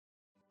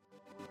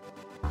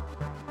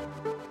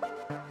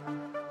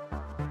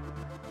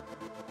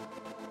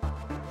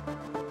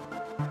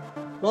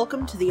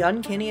Welcome to the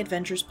Uncanny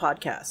Adventures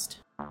podcast.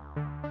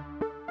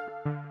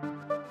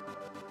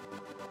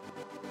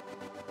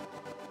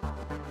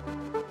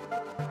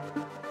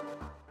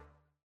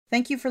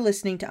 Thank you for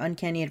listening to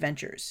Uncanny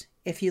Adventures.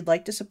 If you'd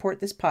like to support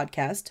this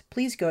podcast,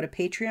 please go to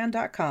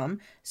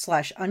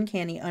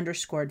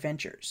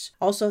patreon.com/uncanny_adventures.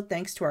 Also,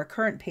 thanks to our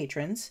current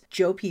patrons,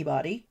 Joe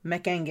Peabody,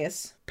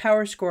 McAngus,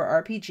 PowerScore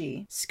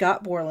RPG,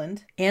 Scott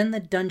Borland, and the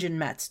Dungeon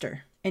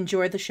Matster.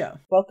 Enjoy the show.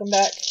 Welcome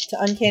back to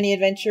Uncanny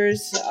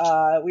Adventures.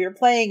 We are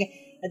playing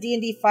a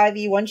D&D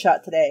 5e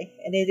one-shot today,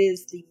 and it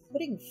is the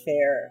Pudding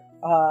Fair.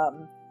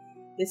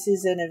 This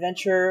is an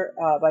adventure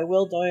by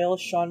Will Doyle,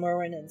 Sean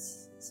Merwin, and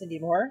Cindy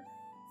Moore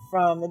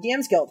from the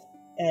DM's Guild.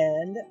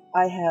 And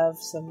I have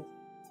some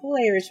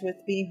players with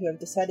me who have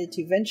decided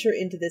to venture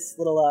into this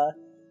little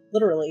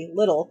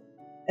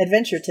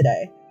adventure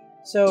today.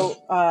 So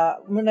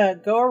I'm going to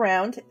go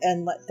around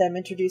and let them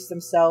introduce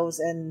themselves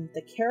and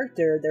the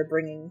character they're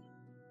bringing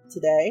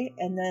today,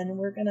 and then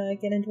we're going to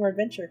get into our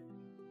adventure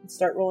and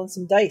start rolling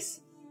some dice.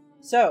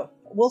 So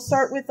we'll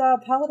start with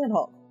Paladin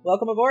Hulk.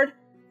 Welcome aboard.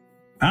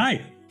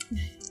 Hi.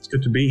 It's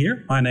good to be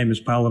here. My name is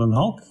Paladin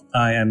Hulk.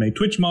 I am a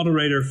Twitch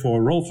moderator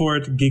for Roll For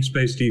It,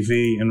 Geekspace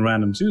TV, and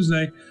Random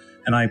Tuesday,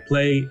 and I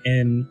play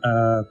in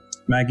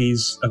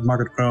Maggie's at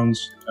Market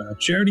Crone's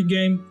charity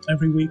game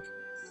every week,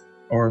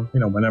 or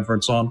whenever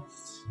it's on.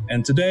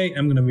 And today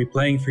I'm going to be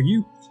playing for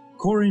you,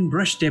 Corin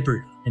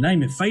Brushstepper, and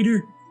I'm a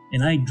fighter,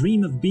 and I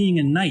dream of being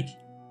a knight.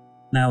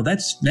 Now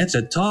that's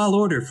a tall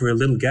order for a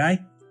little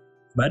guy,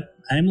 but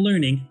I'm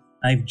learning.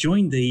 I've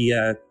joined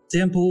the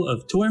Temple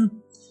of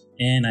Torm,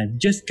 and I've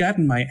just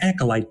gotten my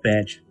Acolyte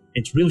badge.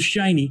 It's real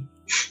shiny.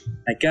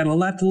 I got a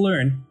lot to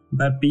learn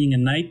about being a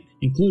knight,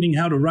 including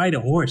how to ride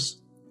a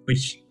horse,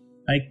 which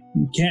I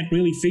can't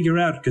really figure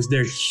out because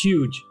they're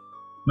huge.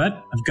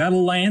 But I've got a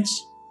lance,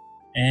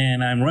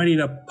 and I'm ready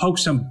to poke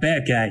some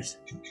bad guys.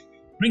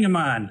 Bring 'em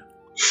on.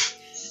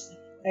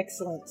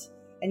 Excellent.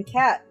 And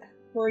Kat,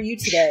 who are you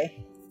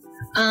today?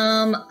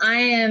 I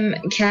am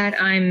Kat.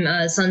 I'm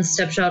Sun's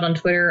Stepshot on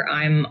Twitter.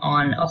 I'm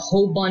on a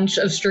whole bunch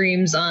of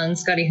streams on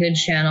Scotty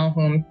Hood's channel,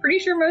 who I'm pretty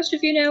sure most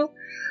of you know.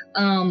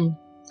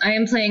 I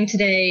am playing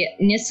today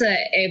Nissa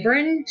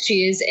Abrin.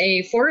 She is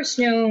a forest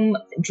gnome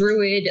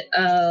druid,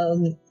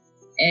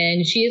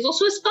 and she is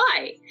also a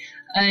spy.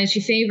 She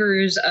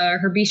favors,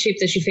 her beast shape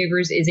that she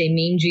favors is a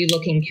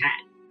mangy-looking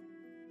cat.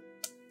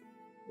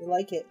 We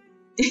like it.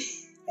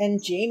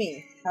 And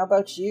Jamie, how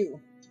about you?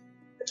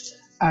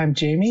 I'm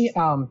Jamie.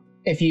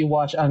 If you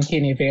watch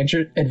Uncanny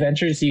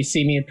Adventures, you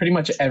see me in pretty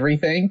much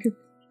everything.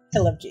 I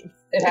love Jamie.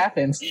 It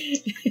happens.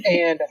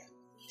 And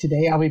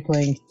today I'll be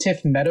playing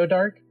Tiff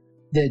Meadowdark,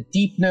 the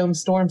Deep Gnome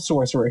Storm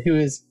Sorcerer, who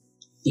is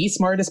the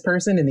smartest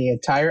person in the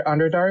entire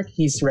Underdark.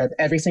 He's read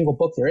every single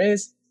book there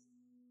is,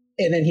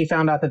 and then he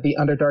found out that the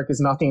Underdark is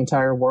not the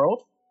entire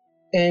world,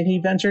 and he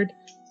ventured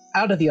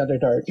out of the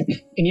Underdark.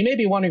 And you may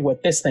be wondering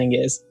what this thing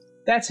is.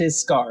 That's his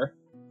scar.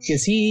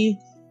 Because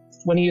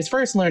when he was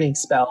first learning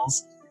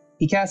spells,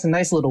 he cast a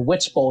nice little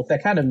witch bolt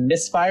that kind of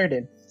misfired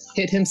and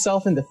hit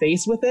himself in the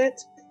face with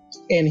it.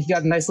 And he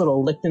got a nice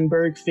little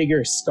Lichtenberg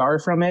figure scar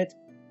from it.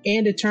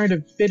 And it turned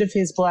a bit of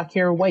his black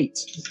hair white.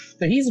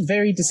 So he's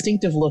very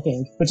distinctive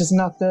looking, which is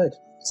not good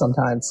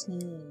sometimes.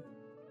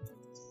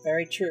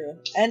 Very true.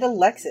 And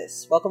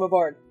Alexis, welcome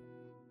aboard.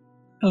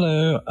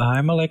 Hello,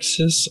 I'm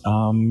Alexis.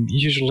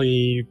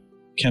 Usually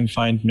can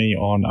find me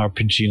on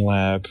RPG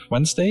Lab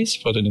Wednesdays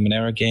for the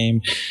Numenera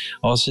game.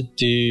 I also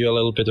do a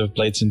little bit of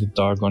Blades in the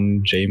Dark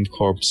on James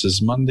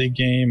Corpse's Monday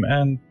game,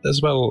 and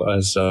as well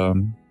as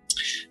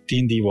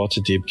D&D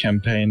Waterdeep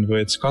campaign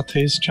with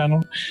Scotty's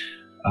channel.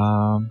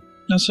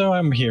 So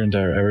I'm here and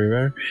there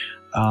everywhere.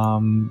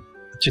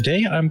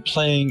 Today I'm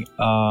playing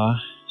a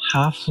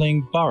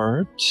halfling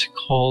bard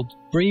called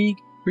Bree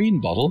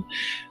Greenbottle,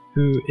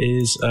 who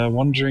is a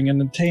wandering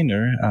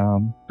entertainer,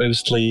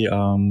 mostly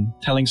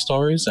telling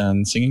stories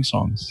and singing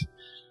songs.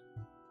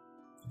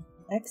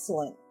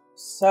 Excellent.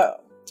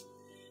 So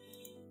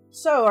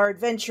our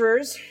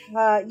adventurers,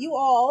 you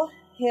all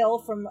hail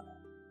from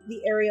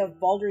the area of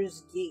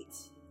Baldur's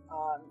Gate.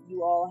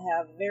 You all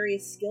have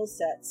various skill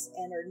sets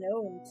and are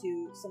known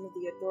to some of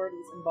the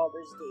authorities in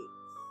Baldur's Gate,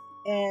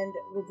 and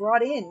were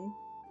brought in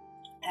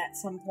at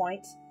some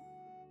point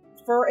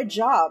for a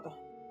job.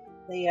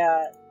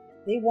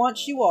 They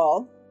want you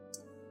all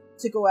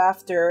to go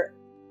after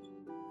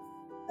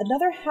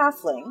another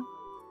halfling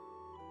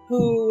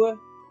who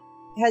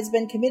has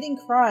been committing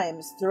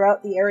crimes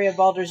throughout the area of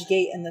Baldur's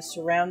Gate and the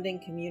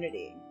surrounding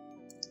community.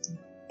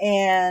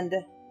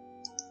 And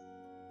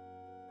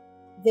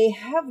they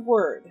have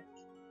word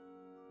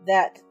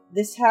that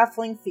this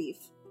halfling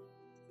thief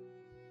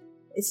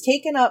is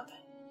taken up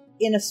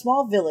in a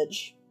small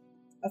village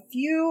a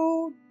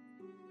few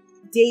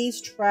days'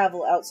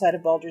 travel outside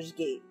of Baldur's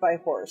Gate by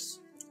horse.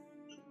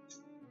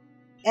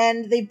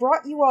 And they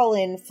brought you all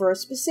in for a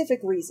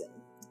specific reason.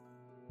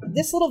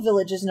 This little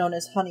village is known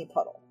as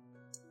Honeypuddle,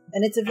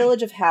 and it's a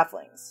village of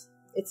halflings.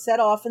 It's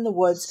set off in the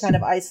woods, kind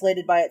of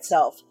isolated by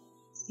itself.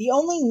 The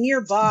only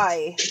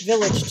nearby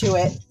village to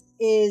it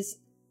is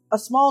a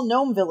small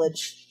gnome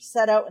village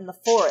set out in the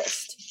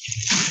forest.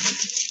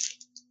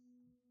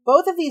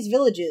 Both of these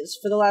villages,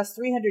 for the last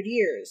 300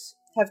 years,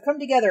 have come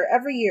together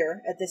every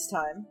year at this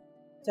time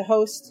to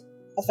host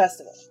a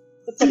festival,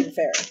 the Pudding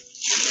Fair.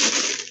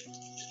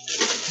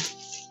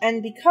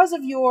 And because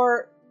of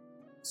your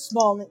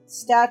small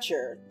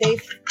stature, they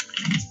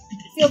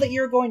feel that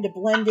you're going to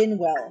blend in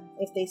well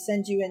if they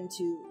send you in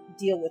to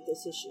deal with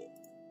this issue.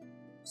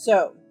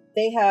 So,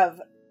 they have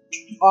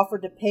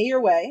offered to pay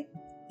your way.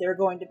 They're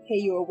going to pay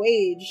you a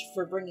wage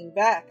for bringing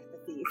back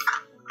the thief.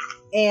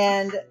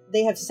 And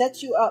they have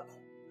set you up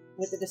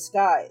with a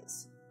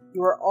disguise.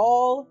 You are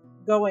all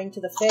going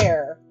to the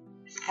fair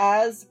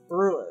as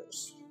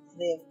brewers.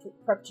 They have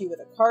prepped you with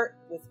a cart,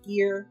 with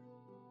gear,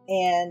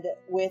 and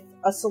with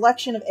a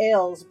selection of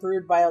ales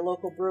brewed by a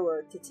local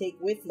brewer to take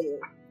with you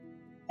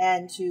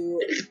and to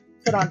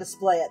put on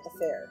display at the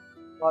fair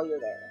while you're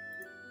there.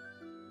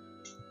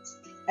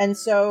 And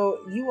so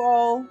you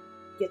all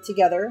get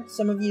together.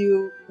 Some of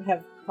you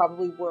have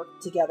probably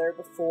worked together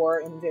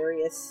before in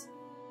various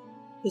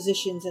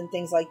positions and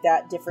things like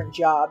that, different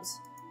jobs.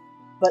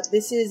 But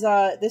this is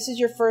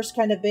your first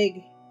kind of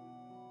big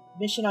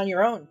mission on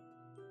your own.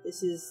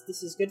 This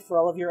is good for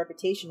all of your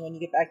reputation when you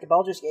get back to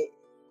Baldur's Gate.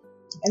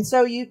 And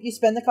so you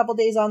spend a couple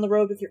days on the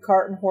road with your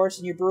cart and horse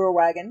and your brewer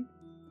wagon,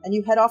 and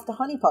you head off to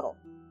Honeypuddle.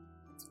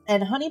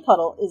 And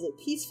Honeypuddle is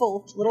a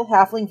peaceful little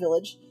halfling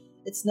village.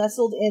 It's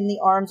nestled in the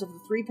arms of the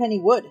Threepenny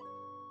Wood,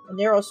 a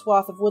narrow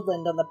swath of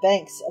woodland on the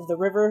banks of the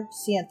river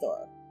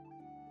Sianthor.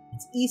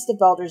 It's east of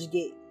Baldur's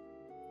Gate.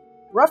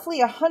 Roughly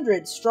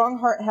 100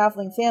 Strongheart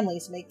halfling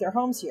families make their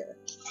homes here.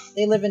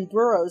 They live in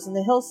burrows in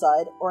the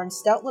hillside or in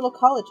stout little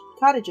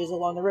cottages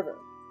along the river.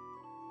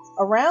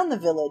 Around the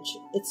village,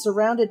 it's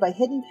surrounded by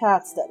hidden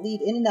paths that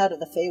lead in and out of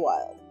the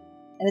Feywild,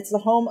 and it's the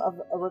home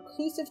of a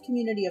reclusive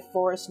community of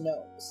forest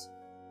gnomes.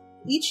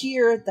 Each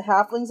year, the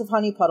halflings of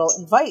Honeypuddle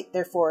invite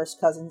their forest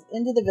cousins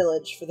into the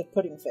village for the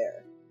Pudding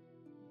Fair.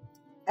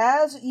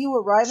 As you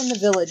arrive in the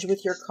village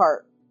with your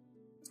cart,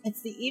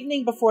 it's the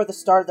evening before the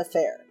start of the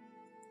fair,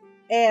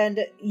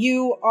 and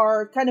you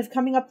are kind of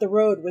coming up the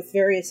road with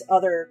various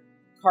other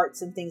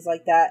carts and things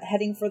like that,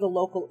 heading for the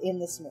local inn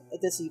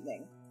this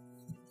evening.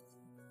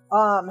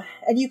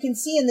 And you can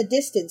see in the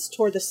distance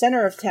toward the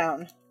center of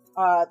town,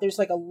 there's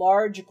like a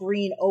large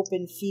green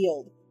open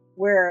field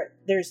where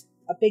there's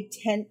a big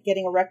tent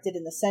getting erected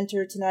in the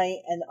center tonight,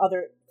 and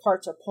other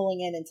carts are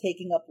pulling in and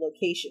taking up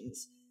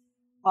locations.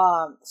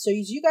 So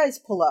as you guys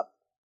pull up,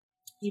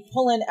 you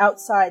pull in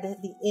outside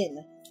the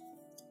inn,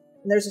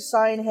 and there's a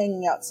sign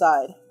hanging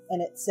outside,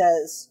 and it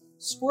says,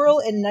 Squirrel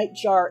and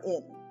Nightjar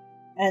Inn.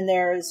 And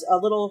there's a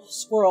little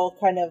squirrel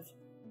kind of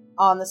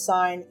on the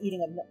sign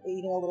eating a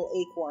little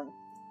acorn.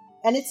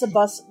 And it's a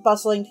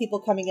bustling, people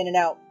coming in and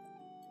out.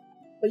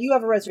 But you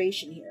have a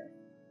reservation here.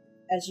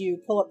 As you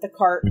pull up the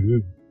cart,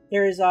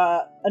 there's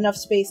enough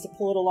space to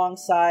pull it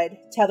alongside,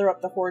 tether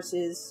up the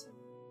horses,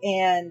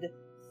 and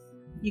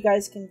you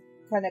guys can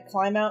kind of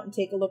climb out and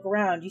take a look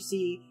around. You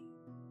see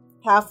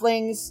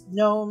halflings,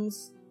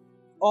 gnomes,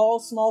 all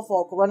small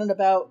folk running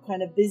about,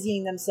 kind of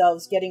busying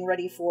themselves, getting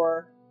ready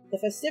for the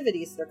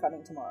festivities that are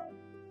coming tomorrow.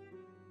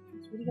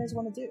 So what do you guys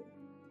want to do?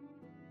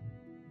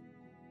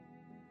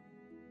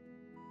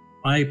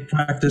 I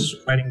practice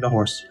riding the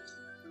horse.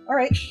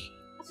 Alright.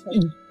 So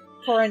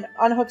Corin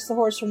unhooks the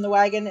horse from the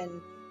wagon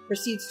and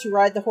proceeds to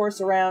ride the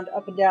horse around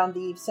up and down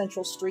the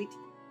central street.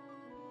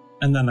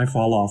 And then I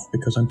fall off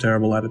because I'm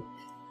terrible at it.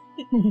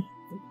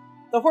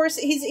 The horse,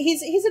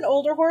 he's an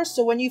older horse,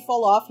 so when you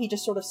fall off, he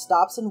just sort of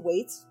stops and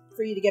waits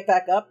for you to get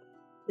back up.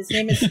 His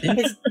name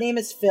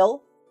is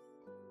Phil.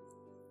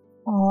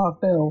 Oh,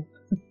 Phil.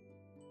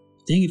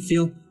 Dang it,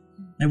 Phil.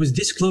 I was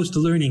this close to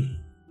learning.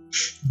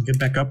 Get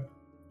back up.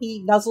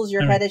 He nuzzles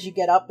your head as you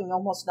get up and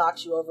almost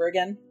knocks you over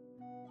again.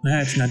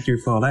 That's not your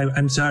fault.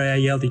 I'm sorry I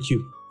yelled at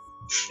you.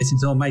 This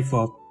is all my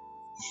fault.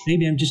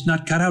 Maybe I'm just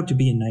not cut out to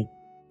be a knight.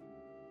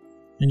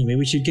 Anyway,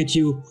 we should get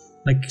you,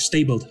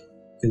 stabled,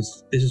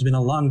 because this has been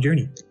a long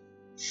journey.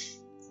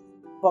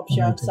 Bumps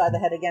you upside the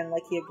head again,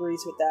 like he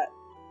agrees with that.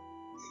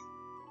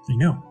 I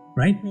know,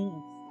 right?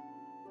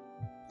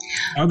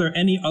 Are there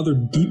any other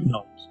deep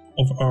gnomes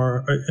of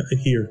our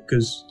here?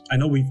 Because I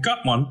know we've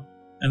got one,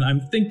 and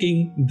I'm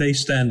thinking they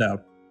stand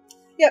out.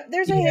 Yep,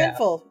 there's a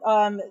handful.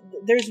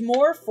 There's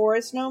more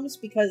forest gnomes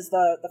because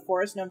the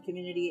forest gnome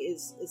community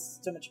is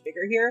so much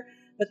bigger here.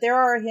 But there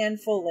are a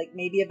handful,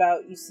 maybe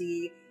about, you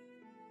see,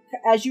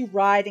 as you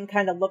ride and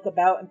kind of look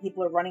about and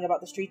people are running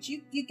about the streets,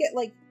 you get,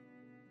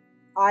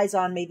 eyes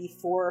on maybe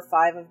 4 or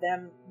 5 of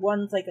them.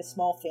 One's, a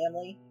small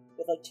family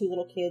with, 2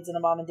 little kids and a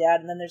mom and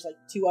dad, and then there's,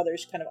 2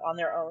 others kind of on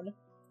their own.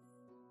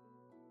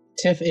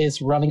 Tiff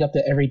is running up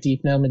to every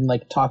deep gnome and,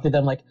 talk to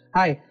them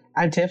hi,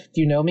 I'm Tiff,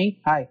 do you know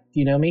me? Hi, do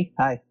you know me?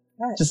 Hi.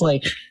 Hi.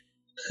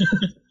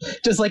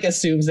 Just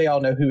assumes they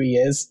all know who he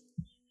is.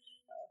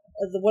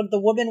 The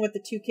woman with the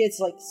 2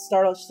 kids,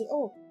 startled. She's like,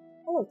 oh,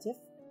 hello, Tiff.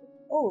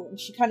 Oh, and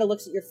she kind of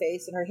looks at your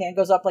face, and her hand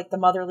goes up the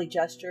motherly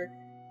gesture,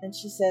 and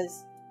she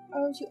says,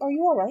 are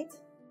you all right?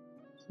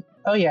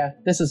 Oh, yeah,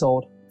 this is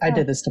old. I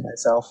did this to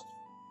myself.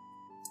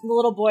 The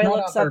little boy Not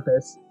looks on up.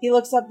 purpose. He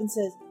looks up and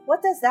says,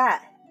 "What does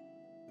that?"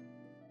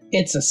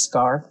 It's a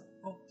scar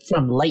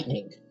from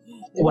lightning.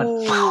 It went,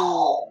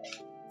 Ooh.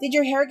 Did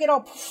your hair get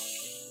all?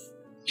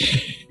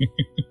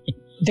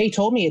 They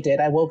told me it did.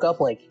 I woke up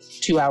like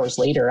 2 hours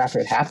later after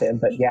it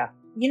happened, but yeah.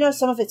 You know,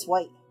 some of it's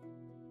white.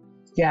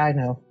 Yeah, I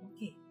know.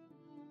 Okay.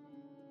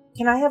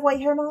 Can I have white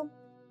hair, Mom?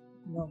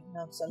 No,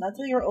 son. Not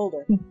till you're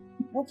older.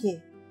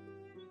 Okay.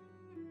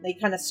 They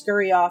kind of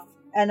scurry off.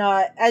 And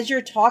as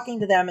you're talking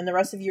to them and the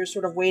rest of you are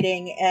sort of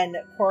waiting, and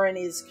Corin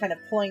is kind of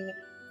pulling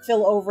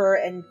Phil over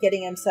and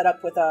getting him set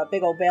up with a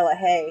big old bale of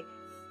hay,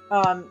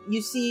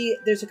 you see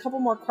there's a couple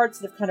more carts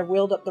that have kind of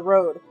wheeled up the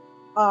road.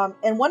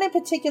 And one in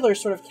particular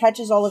sort of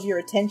catches all of your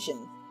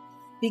attention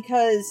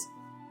because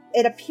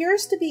it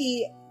appears to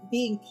be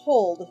being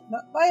pulled,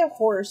 not by a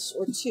horse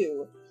or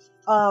two,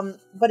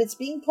 but it's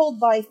being pulled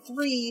by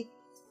 3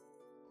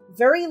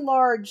 very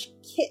large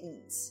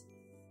kittens.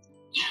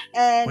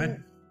 And What?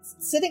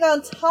 sitting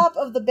on top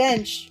of the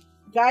bench,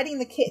 guiding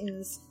the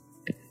kittens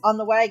on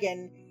the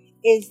wagon,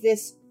 is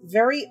this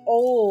very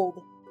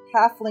old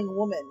halfling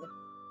woman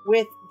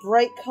with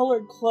bright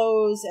colored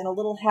clothes and a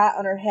little hat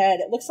on her head.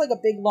 It looks like a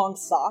big long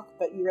sock,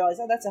 but you realize,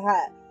 oh, that's a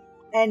hat.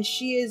 And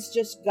she is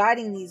just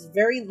guiding these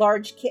very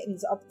large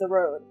kittens up the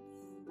road.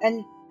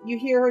 And you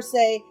hear her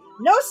say,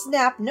 "No,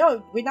 Snap,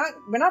 no, we're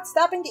not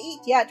stopping to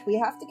eat yet. We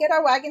have to get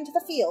our wagon to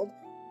the field."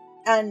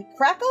 And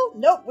Crackle,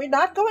 "Nope, we're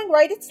not going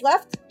right, it's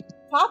left.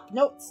 Pop,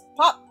 no,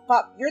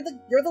 Pop, you're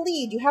the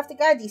lead. You have to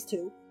guide these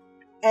 2.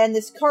 And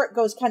this cart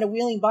goes kind of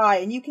wheeling by,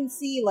 and you can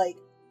see, like,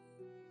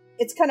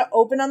 it's kind of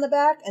open on the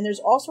back, and there's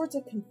all sorts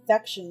of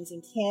confections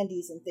and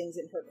candies and things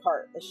in her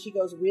cart as she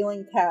goes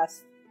wheeling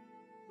past,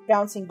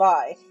 bouncing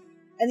by.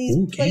 And these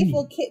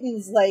playful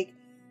kittens, like,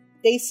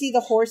 they see the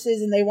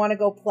horses and they want to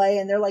go play,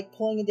 and they're, like,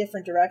 pulling in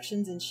different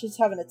directions, and she's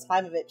having a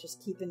time of it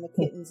just keeping the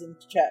kittens in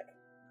check.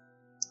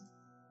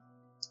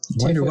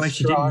 I wonder why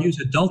she didn't use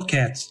adult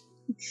cats.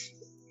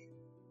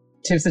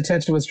 Tim's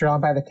attention was drawn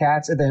by the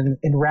cats and then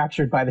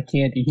enraptured by the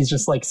candy. He's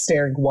just like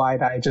staring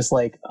wide-eyed, just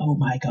like, oh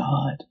my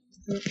god.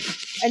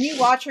 And you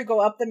watch her go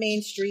up the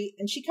main street,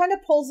 and she kind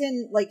of pulls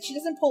in, like, she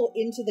doesn't pull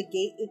into the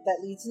gate that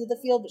leads into the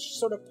field, but she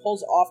sort of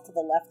pulls off to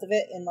the left of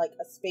it in, like,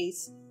 a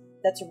space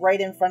that's right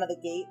in front of the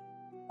gate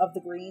of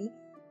the green.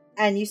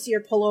 And you see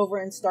her pull over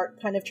and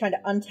start kind of trying to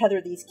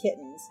untether these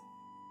kittens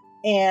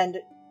and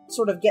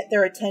sort of get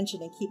their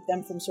attention and keep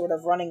them from sort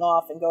of running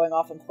off and going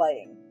off and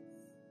playing.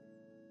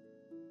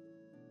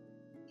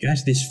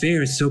 Gosh, this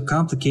fair is so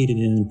complicated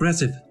and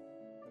impressive.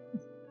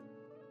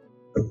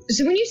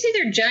 So when you say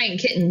they're giant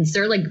kittens,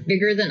 they're like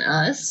bigger than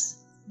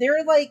us?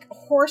 They're like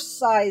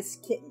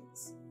horse-sized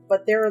kittens,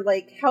 but they're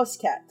like house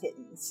cat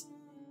kittens.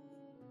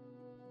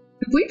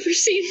 Have we ever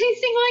seen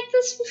anything like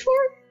this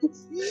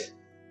before?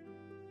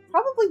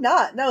 Probably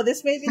not. No,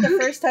 this may be the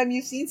first time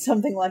you've seen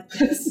something like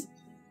this.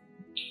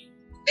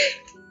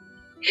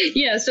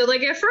 Yeah, so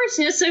like at first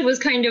Nissa was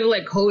kind of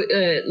like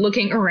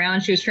looking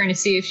around. She was trying to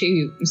see if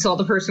she saw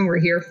the person we're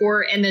here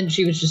for, and then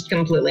she was just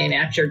completely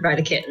enraptured by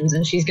the kittens,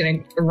 and she's gonna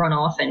run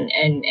off and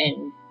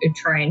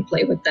try and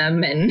play with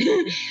them and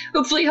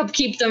hopefully help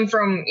keep them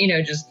from,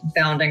 just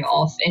bounding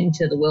off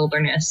into the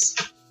wilderness.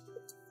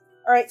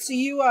 All right, so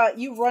you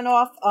run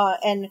off,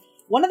 and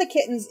one of the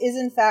kittens is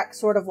in fact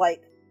sort of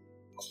like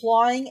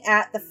clawing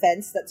at the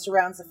fence that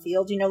surrounds the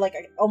field. Like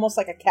almost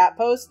like a cat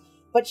post,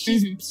 but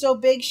she's so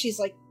big she's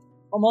like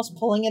almost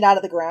pulling it out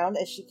of the ground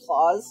as she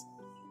claws.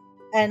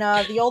 And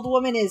the old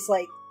woman is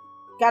like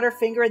got her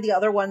finger in the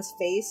other one's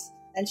face,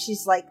 and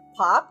she's like,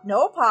 "Pop,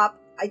 no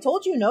Pop. I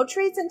told you no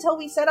treats until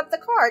we set up the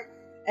cart."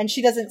 And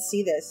she doesn't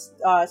see this.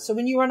 So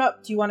when you run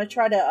up, do you want to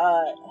try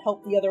to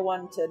help the other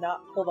one to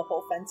not pull the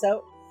whole fence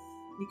out?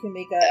 You can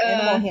make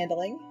animal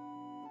handling.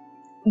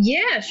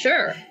 Yeah,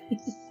 sure.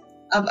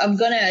 I'm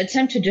gonna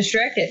attempt to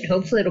distract it.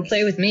 Hopefully it'll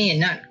play with me and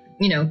not,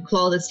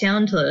 claw this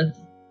down to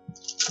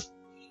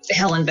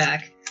hell and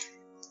back.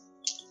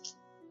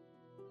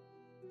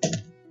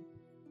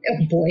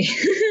 Oh boy.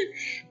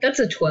 That's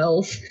a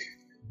 12.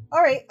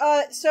 Alright,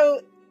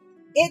 so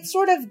it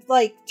sort of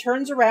like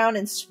turns around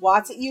and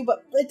swats at you,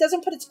 but it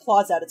doesn't put its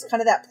claws out. It's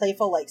kind of that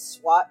playful like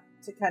swat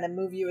to kind of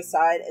move you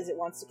aside as it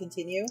wants to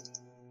continue.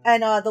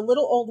 And the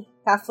little old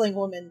halfling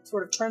woman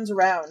sort of turns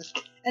around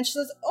and she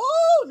says,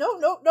 "Oh, no,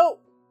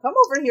 come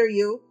over here,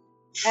 you."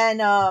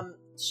 And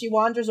she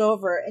wanders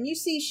over, and you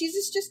see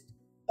she's just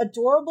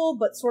adorable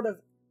but sort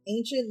of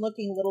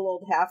ancient-looking little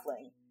old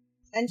halfling.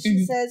 And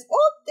she says,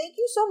 "Oh, thank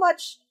you so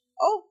much.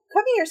 Oh,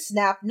 come here,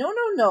 Snap.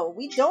 No.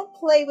 We don't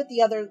play with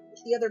the other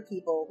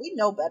people. We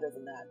know better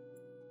than that."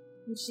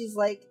 And she's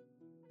like,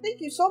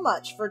 "Thank you so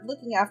much for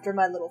looking after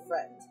my little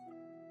friend."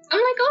 I'm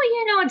like, "Oh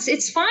yeah, no,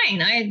 it's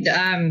fine.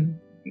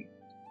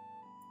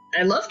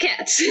 I love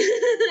cats."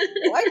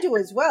 Well, I do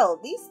as well.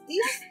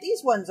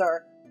 These ones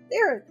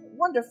they're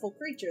wonderful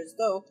creatures,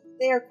 though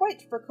they are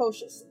quite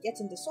precocious and get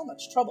into so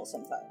much trouble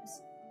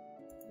sometimes.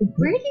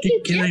 Where did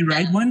you Can I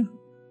ride one?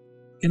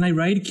 Can I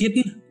ride a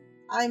kitten?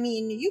 I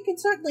mean, you can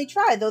certainly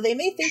try, though they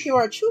may think you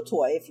are a chew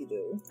toy if you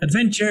do.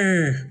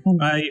 Adventure!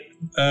 I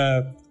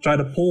try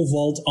to pole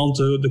vault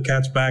onto the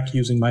cat's back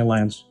using my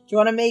lance. Do you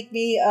want to make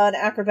me an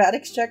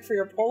acrobatics check for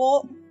your pole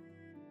vault?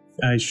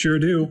 I sure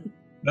do.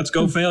 Let's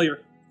go failure.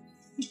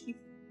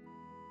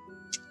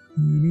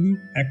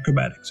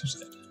 Acrobatics, you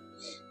said.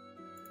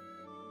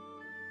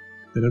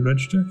 Did it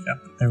register? Yeah,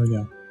 there we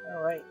go.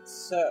 Alright,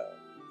 so...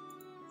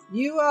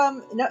 You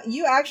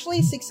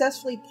actually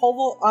successfully pole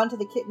vault onto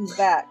the kitten's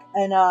back,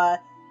 and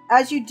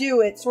as you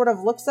do, it sort of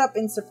looks up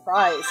in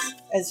surprise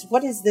as,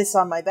 what is this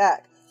on my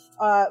back?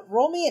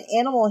 Roll me an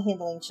animal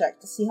handling check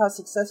to see how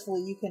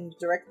successfully you can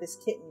direct this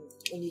kitten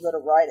when you go to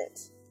ride it.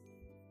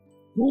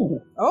 Ooh.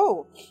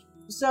 Oh,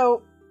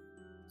 so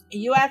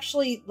you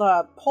actually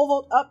pole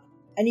vault up,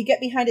 and you get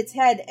behind its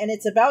head, and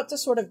it's about to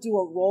sort of do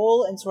a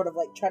roll and sort of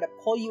like try to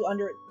pull you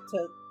under it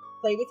to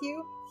play with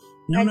you.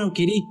 No,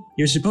 kitty.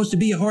 You're supposed to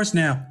be a horse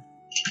now.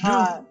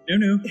 No.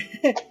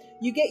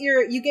 You get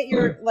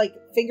your like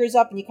fingers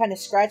up and you kind of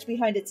scratch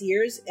behind its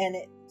ears, and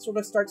it sort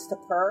of starts to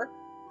purr,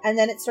 and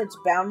then it starts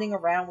bounding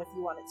around with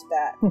you on its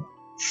back.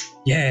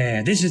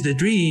 Yeah, this is the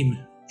dream.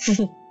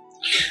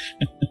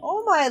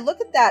 Oh my, look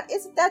at that.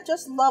 Isn't that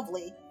just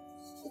lovely?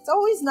 It's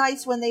always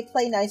nice when they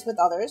play nice with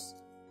others.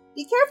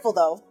 Be careful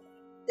though.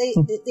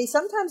 They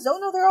sometimes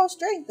don't know their own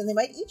strength and they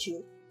might eat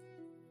you.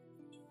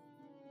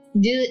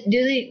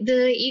 Do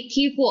they eat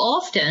people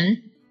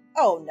often?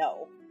 Oh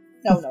no.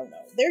 No.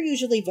 They're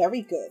usually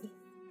very good.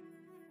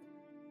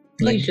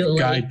 Like, Usually.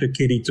 guide the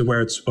kitty to where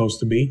it's supposed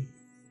to be.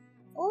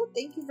 Oh,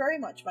 thank you very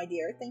much, my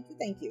dear. Thank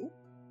you.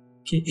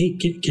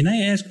 Can I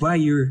ask why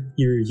you're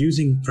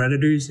using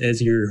predators as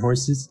your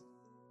horses?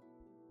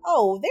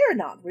 Oh, they're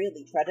not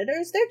really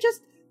predators. They're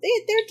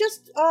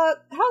just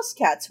house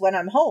cats when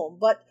I'm home,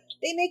 but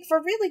they make for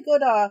really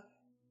good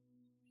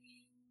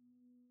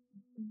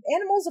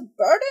animals of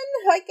burden,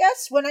 I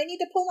guess, when I need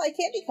to pull my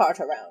candy cart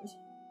around.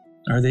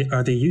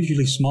 Are they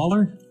usually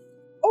smaller?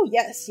 Oh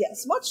yes,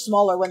 much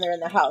smaller when they're in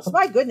the house.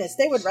 My goodness,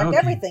 they would wreck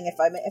everything if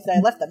I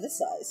left them this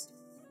size.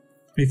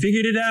 We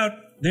figured it out.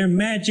 They're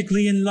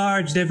magically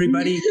enlarged,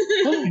 everybody.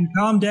 And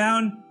calm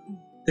down.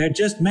 They're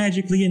just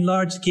magically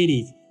enlarged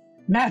kitties.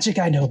 Magic,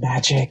 I know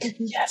magic.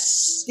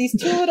 Yes. These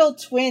two little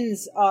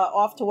twins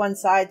off to one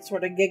side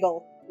sort of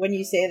giggle when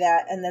you say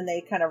that, and then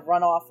they kind of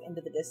run off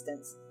into the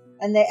distance.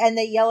 And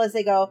they yell as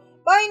they go,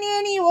 "Bye,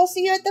 Nanny, we'll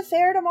see you at the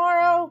fair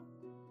tomorrow."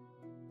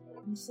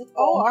 And she's like,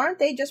 "Oh, aren't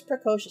they just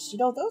precocious? You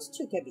know, those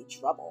two can be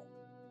trouble."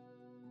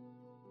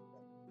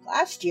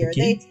 Last year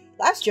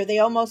they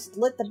almost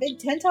lit the big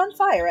tent on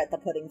fire at the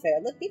pudding fair,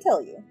 let me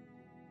tell you.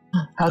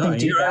 How do you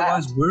do here that? I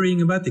was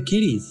worrying about the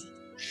kitties.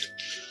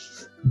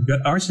 We've got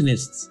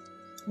arsonists.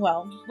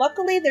 Well,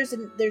 luckily there's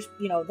those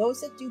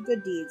that do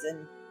good deeds,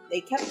 and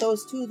they kept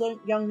those two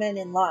young men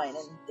in line,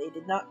 and they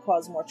did not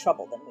cause more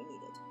trouble than we needed.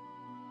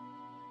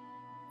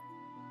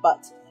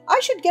 But I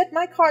should get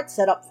my cart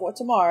set up for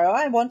tomorrow.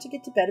 I want to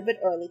get to bed a bit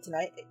early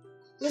tonight. It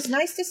was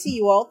nice to see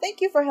you all.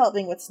 Thank you for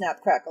helping with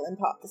Snap, Crackle, and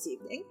Pop this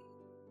evening.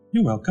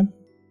 You're welcome.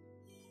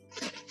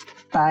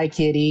 Bye,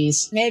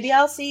 kitties. Maybe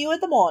I'll see you in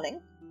the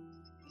morning.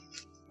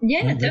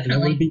 Yeah, That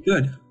definitely. would be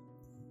good.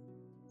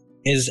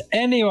 Is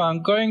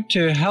anyone going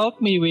to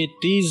help me with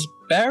these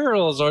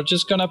barrels, or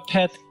just gonna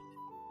pet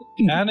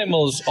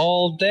animals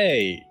all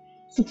day?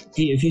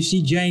 Hey, if you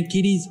see giant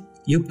kitties,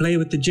 you play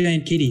with the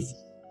giant kitties.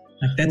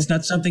 Like, that's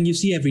not something you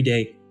see every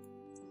day.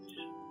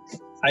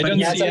 I But don't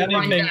yeah, see so run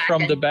anything back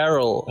from and- the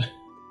barrel.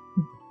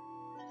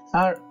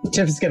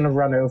 Tiff's gonna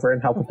run over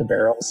and help with the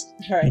barrels.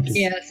 All right.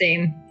 Yeah,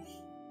 same.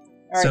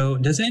 All right. So,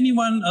 does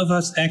anyone of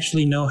us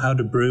actually know how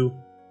to brew?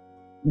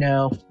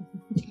 No.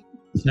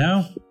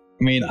 No?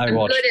 I mean, I I'm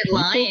watch good at people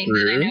lying,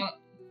 brew. and I know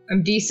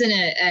I'm decent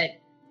at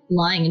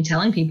lying and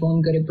telling people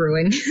I'm good at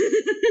brewing.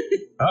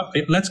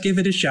 Let's give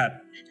it a shot.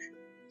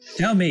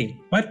 Tell me,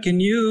 what can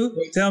you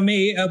tell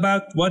me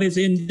about what is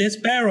in this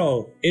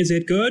barrel? Is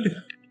it good?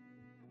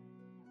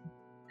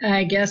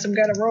 I guess I'm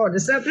gonna roll a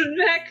deception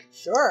check.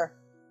 Sure.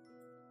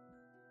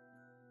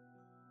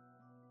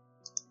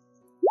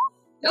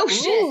 Oh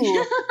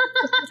shit!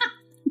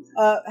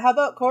 How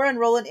about Corin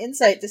roll an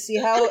insight to see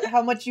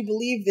how much you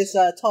believe this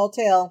tall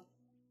tale?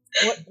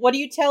 What do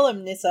you tell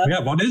him, Nissa? Yeah,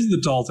 what is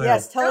the tall tale?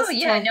 Yes, tell us. Oh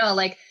yeah, no,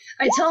 like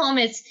I tell him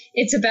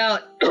it's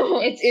about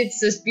it's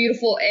this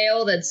beautiful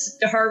ale that's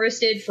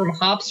harvested from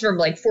hops from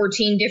like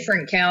 14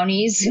 different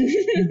counties.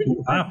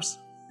 Hops.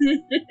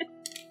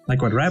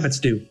 Like what rabbits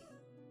do.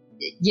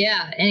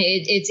 Yeah, and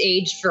it's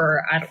aged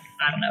for I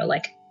don't know,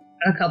 like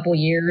a couple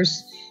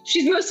years.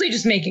 She's mostly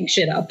just making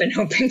shit up and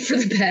hoping for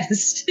the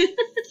best.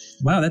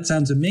 Wow, that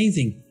sounds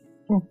amazing.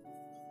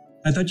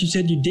 I thought you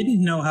said you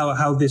didn't know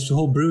how this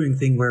whole brewing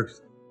thing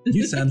works.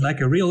 You sound like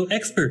a real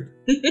expert.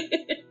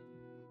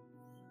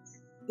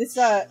 This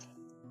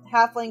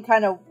halfling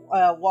kind of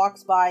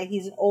walks by.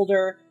 He's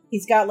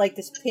he's got like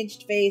this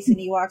pinched face, and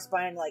he walks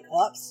by and like,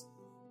 hops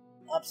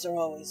are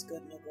always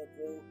good in a good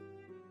brew.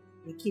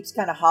 And he keeps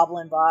kind of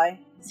hobbling by.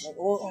 He's like,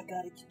 oh, I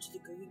gotta get to the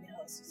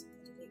greenhouse. He's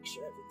like, to make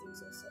sure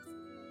everything's all set.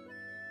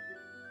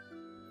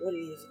 Good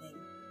evening.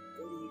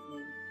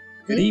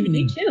 Good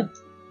evening. Me too.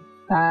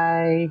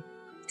 Hi.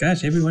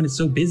 Gosh, everyone is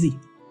so busy.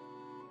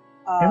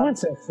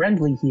 Everyone's so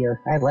friendly here.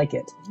 I like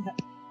it.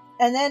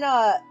 And then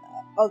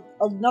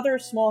another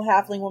small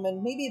halfling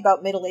woman, maybe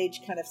about middle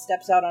age, kind of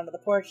steps out onto the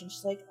porch, and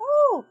she's like,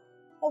 "Oh,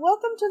 well,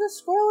 welcome to the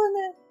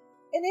Squirrel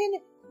and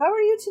Inn. How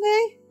are you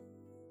today?"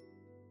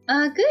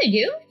 Good.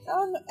 You?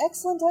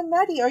 Excellent. I'm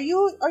Maddie. Are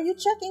you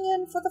checking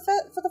in for the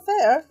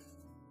fair?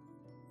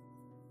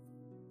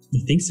 I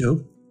think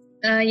so.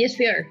 Yes,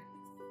 we are.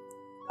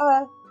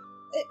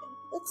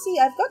 Let's see.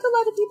 I've got a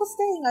lot of people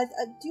staying.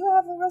 Do you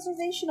have a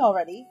reservation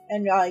already?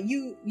 And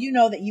you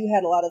know that you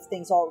had a lot of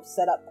things all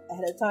set up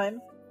ahead of time.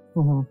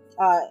 Mm-hmm.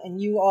 And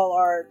you all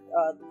are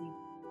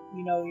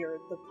you're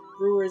the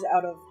brewers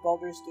out of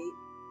Baldur's Gate.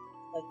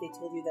 Like they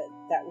told you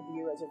that would be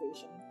your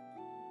reservation.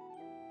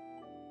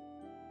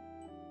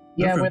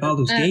 Yeah, We're from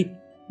Baldur's Gate.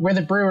 We're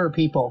the brewer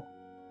people.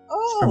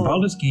 From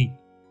Baldur's Gate.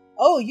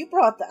 Oh, you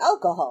brought the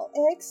alcohol.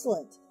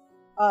 Excellent.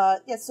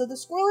 So the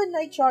Squirrel and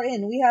Nightjar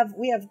Inn, we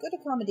have good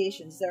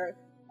accommodations. There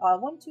are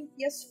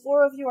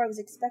 4 of you I was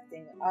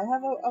expecting. I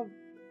have a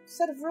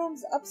set of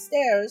rooms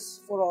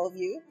upstairs for all of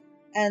you.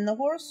 And the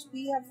horse,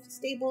 we have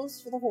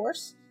stables for the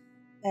horse.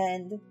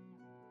 And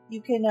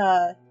you can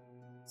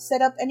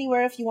set up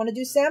anywhere if you want to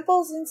do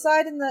samples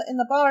inside in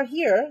the bar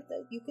here.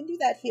 You can do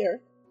that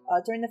here.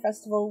 During the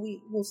festival,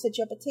 we'll set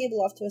you up a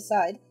table off to a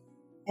side.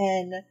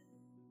 And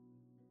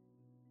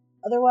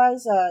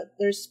otherwise,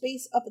 there's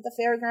space up at the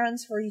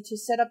fairgrounds for you to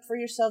set up for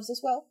yourselves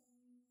as well.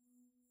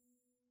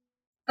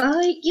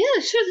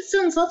 Yeah, sure, that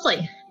sounds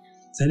lovely.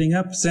 Setting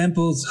up,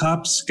 samples,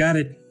 hops, got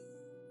it.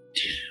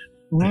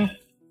 Mm-hmm.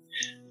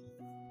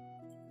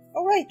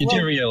 All right. You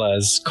do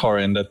realize,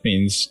 Corin, that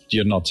means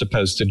you're not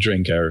supposed to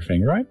drink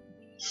everything, right?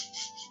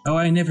 Oh,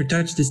 I never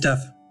touched the stuff.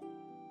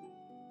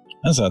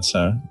 Is that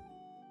so?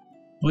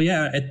 Well,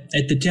 yeah,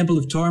 at the Temple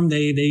of Torm,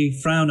 they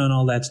frown on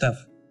all that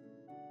stuff.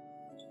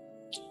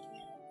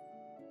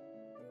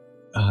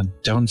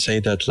 Don't say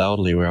that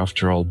loudly, we're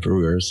after all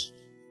brewers.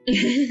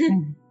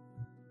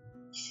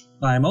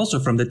 I'm also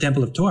from the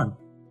Temple of Torm.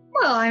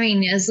 Well, I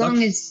mean, as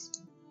long as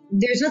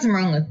there's nothing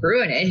wrong with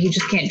brewing it, you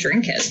just can't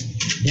drink it.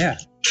 Yeah.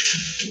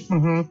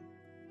 Mm-hmm.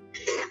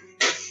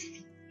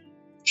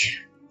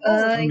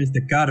 Torm is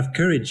the god of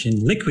courage,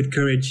 and liquid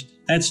courage,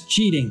 that's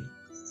cheating.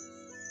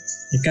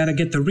 You gotta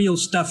get the real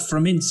stuff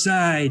from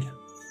inside.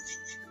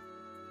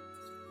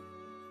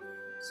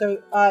 So,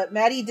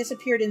 Maddie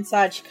disappeared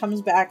inside. She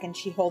comes back and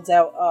she holds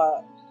out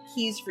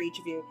keys for each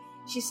of you.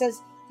 She says,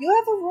 "You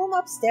have a room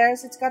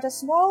upstairs. It's got a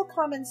small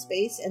common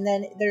space, and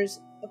then there's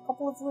a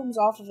couple of rooms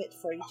off of it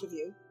for each of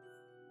you."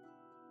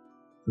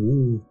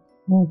 Ooh.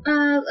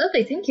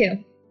 Lovely, thank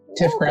you.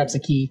 Tiff grabs a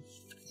key.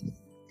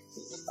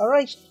 All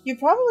right. You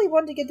probably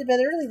want to get to bed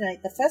early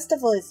tonight. The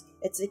festival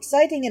it's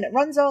exciting and it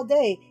runs all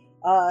day,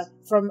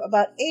 from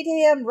about 8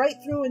 a.m. right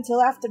through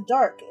until after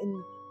dark,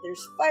 and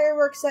there's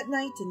fireworks at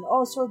night and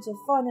all sorts of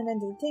fun and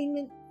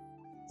entertainment.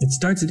 It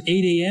starts at 8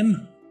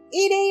 a.m.?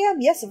 8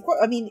 a.m., yes, of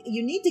course. I mean,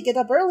 you need to get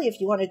up early if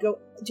you want to go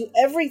do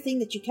everything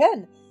that you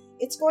can.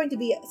 It's going to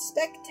be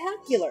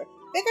spectacular.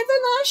 Bigger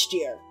than last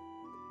year.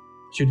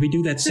 Should we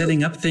do that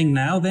setting up thing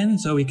now, then,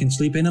 so we can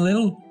sleep in a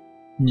little?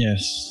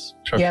 Yes.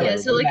 Yeah,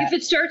 so like if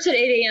it starts at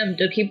 8 a.m.,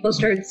 do people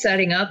start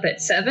setting up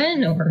at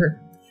 7, or...?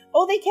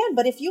 Oh, they can,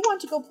 but if you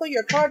want to go pull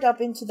your cart up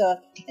into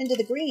the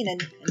green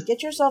and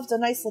get yourselves a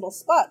nice little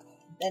spot,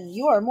 then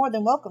you are more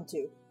than welcome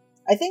to.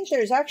 I think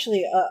there's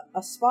actually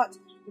a spot,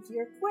 if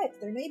you're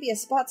quick, there may be a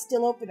spot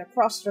still open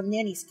across from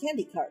Nanny's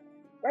candy cart.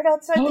 Right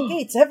outside the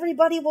gates,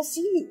 everybody will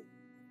see you.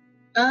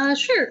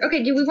 Sure.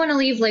 Okay, do we want to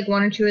leave like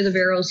 1 or 2 of the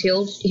barrels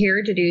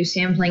here to do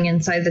sampling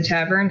inside the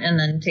tavern and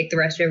then take the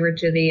rest over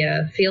to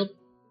the field?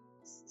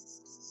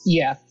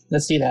 Yeah,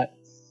 let's do that.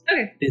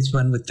 Okay. This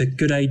one with the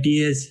good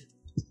ideas.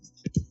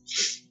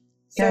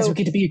 Guys, we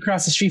get to be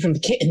across the street from the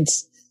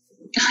kittens.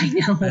 I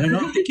know. I don't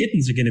know if the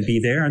kittens are going to be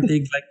there. Aren't they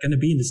going to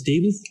be in the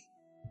stables?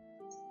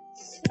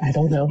 I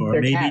don't know. Or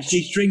They're maybe cats.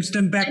 she shrinks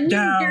them back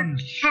down.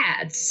 They're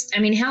cats. I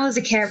mean, how is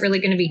a cat really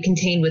going to be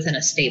contained within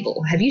a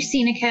stable? Have you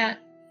seen a cat?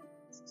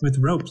 With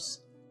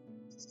ropes.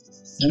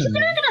 You're not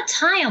going to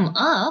tie them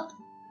up.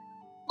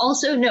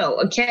 Also, no,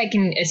 a cat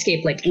can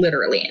escape like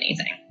literally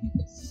anything.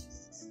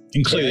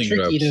 Including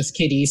tricky, ropes. those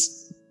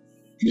kitties.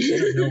 I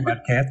don't know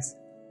about cats.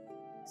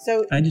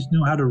 So I just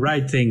know how to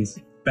ride things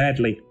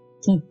badly.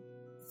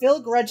 Phil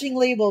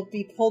grudgingly will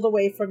be pulled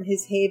away from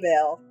his hay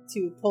bale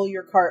to pull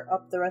your cart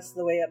up the rest of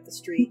the way up the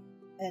street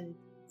and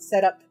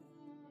set up.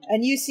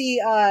 And you see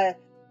the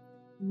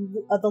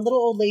little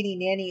old lady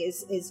Nanny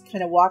is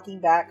kind of walking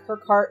back. Her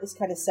cart is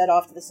kind of set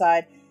off to the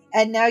side.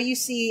 And now you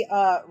see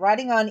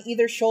riding on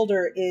either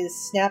shoulder is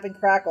Snap and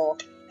Crackle.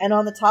 And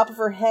on the top of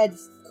her head,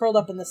 curled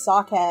up in the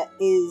sock hat,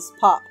 is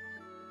Pop.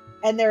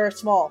 And they're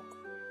small.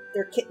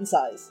 They're kitten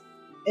size.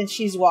 And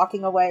she's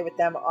walking away with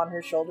them on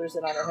her shoulders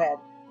and on her head.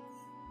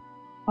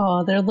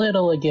 Oh, they're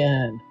little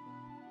again.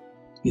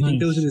 You think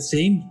those are the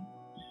same?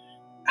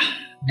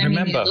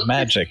 Remember,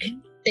 magic.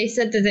 They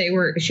said that they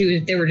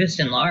were just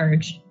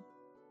enlarged.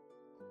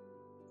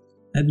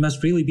 That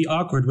must really be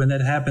awkward when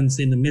that happens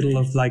in the middle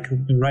of, like,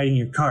 riding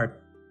your cart.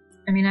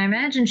 I mean, I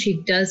imagine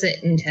she does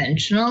it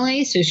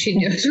intentionally, so she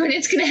knows when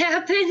it's going to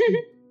happen.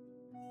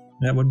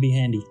 That would be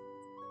handy.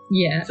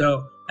 Yeah.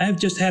 So, I've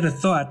just had a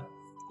thought.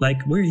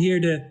 Like, we're here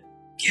to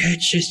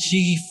catch a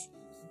thief.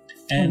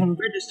 And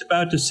we're just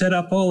about to set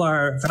up all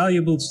our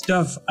valuable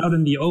stuff out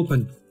in the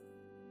open.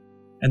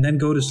 And then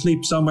go to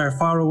sleep somewhere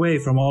far away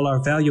from all our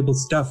valuable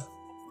stuff.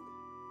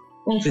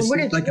 Well, for This what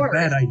seems it's like worth, a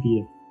bad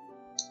idea.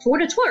 for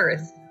what it's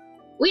worth,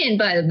 we didn't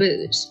buy the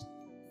booze.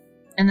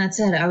 And that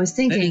said, I was That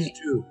thinking, is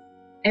true.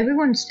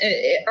 everyone's.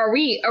 Are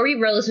we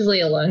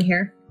relatively alone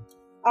here?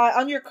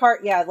 On your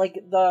cart, yeah, like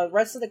the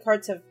rest of the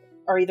carts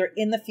are either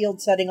in the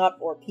field setting up,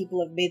 or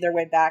people have made their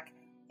way back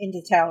into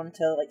town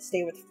to like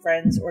stay with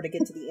friends or to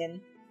get to the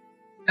inn.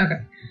 Okay.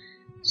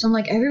 So I'm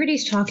like,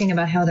 everybody's talking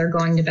about how they're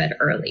going to bed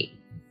early.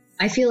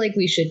 I feel like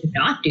we should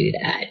not do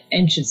that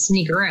and should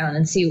sneak around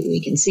and see what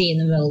we can see in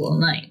the middle of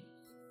the night.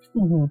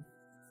 Mm-hmm.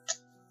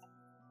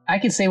 I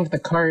can stay with the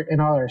cart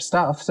and all our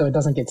stuff so it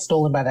doesn't get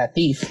stolen by that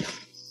thief.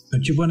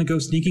 Don't you want to go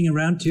sneaking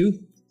around too?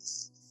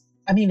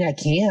 I mean, I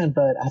can,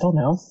 but I don't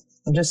know.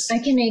 I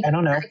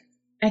don't know.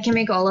 I can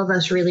make all of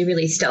us really,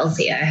 really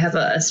stealthy. I have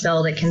a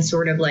spell that can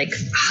sort of like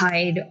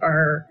hide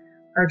our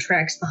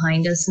tracks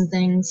behind us and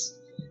things.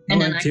 And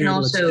then I can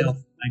also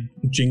I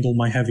jingle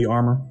my heavy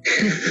armor.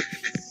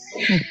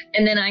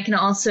 and then I can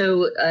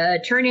also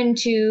turn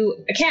into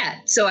a cat,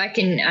 so I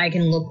can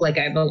look like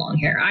I belong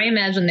here. I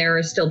imagine there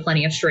are still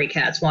plenty of stray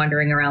cats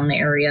wandering around the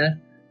area,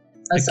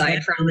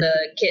 aside from the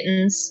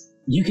kittens.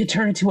 You could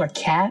turn into a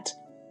cat?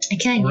 I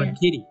can, Or yeah. a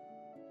kitty.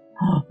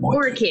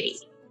 Or a kitty.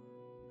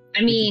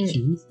 I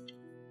mean,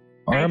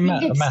 Or I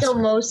think it's still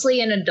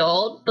mostly an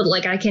adult, but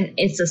like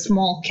it's a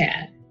small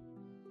cat.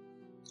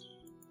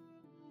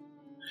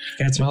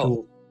 Cats are Well,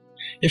 cool.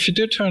 If you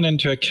do turn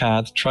into a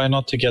cat, try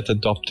not to get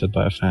adopted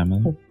by a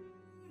family.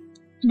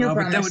 No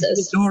But that would be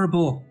promises.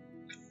 adorable.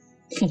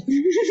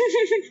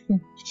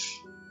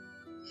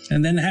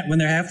 And then when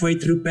they're halfway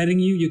through petting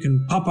you, you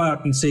can pop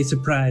out and say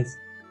surprise.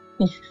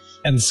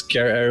 And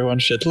scare everyone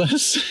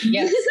shitless.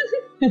 Yes.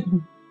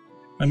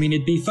 I mean,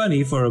 it'd be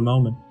funny for a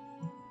moment.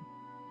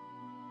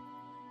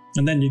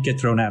 And then you get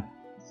thrown out.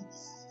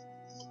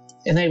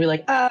 And they'd be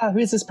like,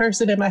 who's this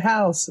person in my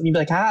house? And you'd be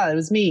like, it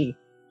was me.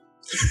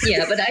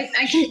 Yeah, but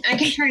I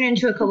can turn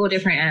into a couple of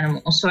different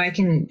animals, so I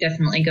can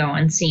definitely go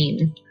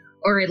unseen.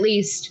 Or at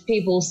least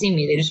people see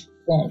me, they just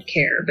won't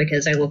care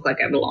because I look like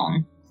I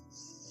belong.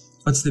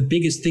 What's the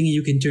biggest thing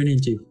you can turn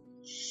into?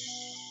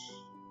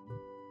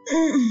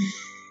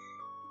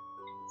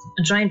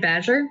 A giant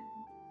badger,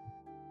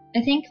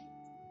 I think.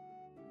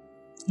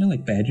 I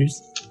like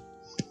badgers.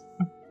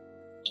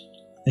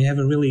 They have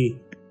a really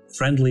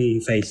friendly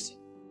face.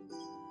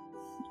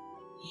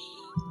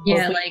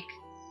 Yeah, like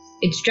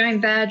it's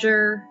giant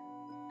badger,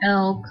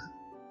 elk,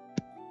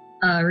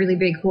 really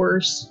big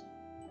horse.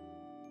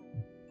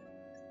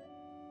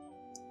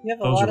 You have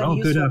a Those lot are of all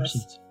good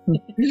usefulness.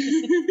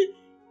 options.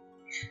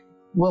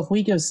 Well, if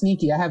we go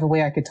sneaky, I have a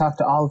way I could talk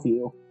to all of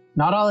you.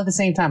 Not all at the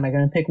same time. I'm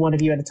going to pick one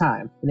of you at a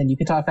time. And then you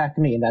can talk back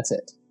to me, and that's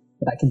it.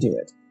 But I can do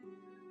it.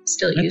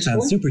 Still That useful.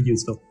 sounds super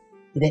useful.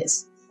 It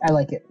is. I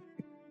like it.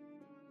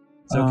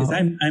 So, because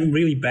I'm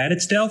really bad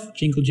at stealth,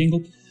 jingle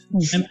jingle.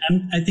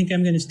 I think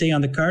I'm going to stay on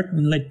the cart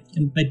and let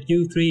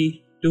you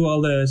three do all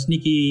the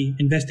sneaky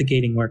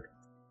investigating work,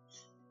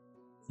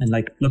 and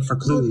like look for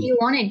Well, clues. if you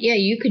wanted, yeah,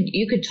 you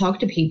could talk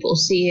to people,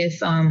 see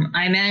if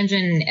I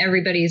imagine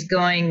everybody's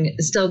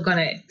they're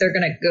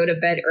gonna go to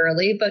bed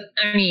early, but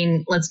I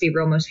mean, let's be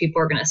real, most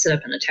people are gonna sit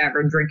up in the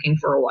tavern drinking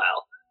for a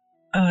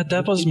while.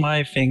 That was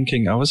my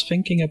thinking. I was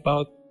thinking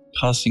about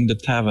passing the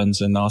taverns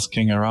and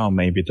asking around.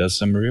 Maybe there's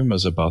some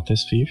rumors about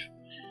this thief.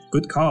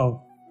 Good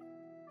call.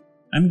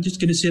 I'm just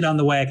going to sit on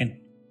the wagon.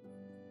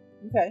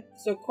 Okay,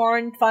 so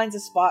Corin finds a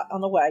spot on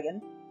the wagon.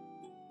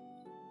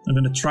 I'm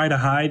going to try to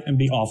hide and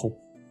be awful.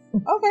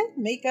 Okay,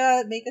 make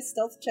a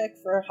stealth check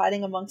for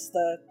hiding amongst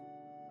the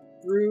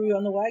brew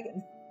on the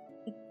wagon.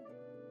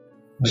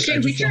 Like, Should I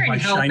we just try want my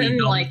and help shiny him,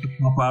 dome like- to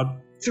pop out.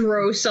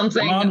 Throw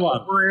something in the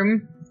One-on-one.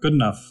 room. Good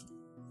enough.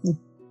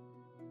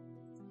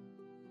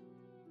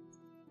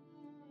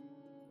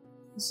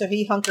 So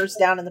he hunkers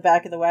down in the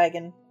back of the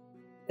wagon.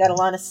 Got a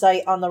line of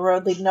sight on the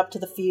road leading up to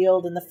the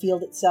field and the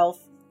field itself.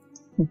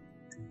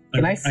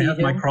 Can I see have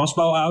my him?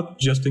 crossbow out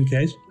just in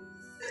case.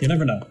 You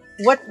never know.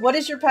 What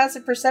is your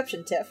passive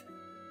perception, Tiff?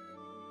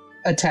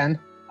 A 10.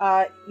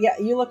 Yeah,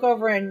 you look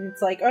over and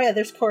it's like, oh yeah,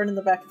 there's Corin in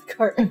the back of the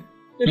cart.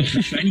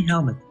 Shiny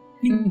helmet.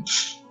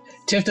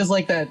 Tiff does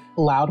like that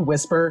loud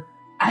whisper,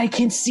 I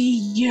can see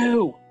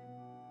you!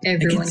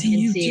 Everyone I can see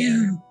you you.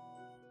 too.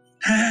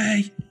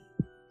 Hi.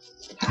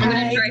 I'm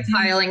gonna try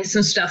piling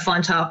some stuff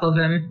on top of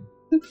him.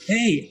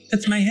 Hey,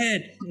 that's my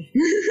head.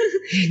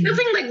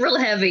 Nothing like real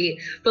heavy,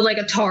 but like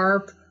a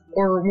tarp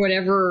or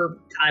whatever.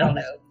 I don't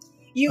know.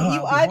 You Oh,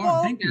 you warm,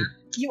 eyeball thank you.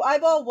 you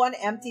eyeball one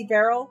empty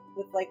barrel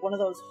with like one of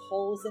those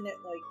holes in it,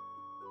 like,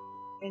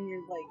 and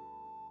you're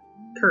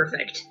like,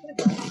 Perfect.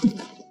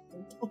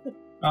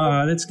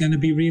 Oh, that's going to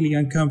be really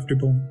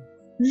uncomfortable.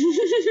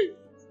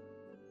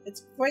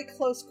 It's quite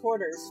close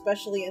quarters,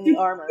 especially in the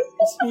armor.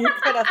 So you're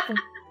kind of...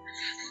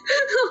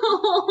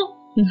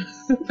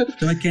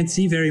 So I can't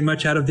see very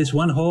much out of this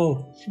one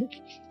hole.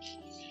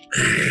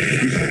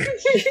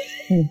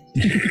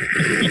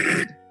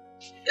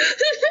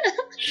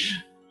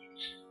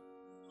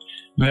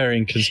 Very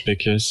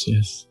inconspicuous,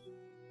 yes.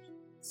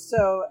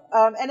 So,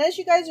 and as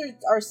you guys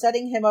are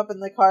setting him up in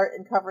the cart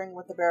and covering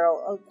with the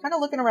barrel, kind of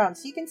looking around,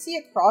 so you can see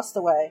across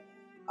the way,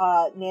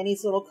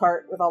 Nanny's little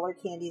cart with all her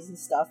candies and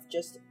stuff,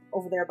 just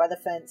over there by the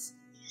fence.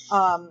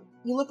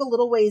 You look a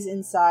little ways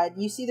inside,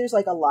 you see there's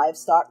like a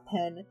livestock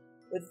pen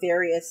with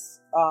various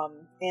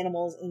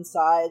animals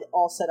inside,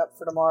 all set up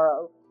for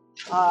tomorrow.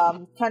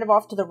 Kind of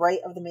off to the right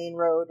of the main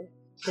road,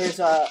 there's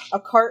a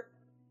cart,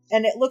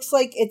 and it looks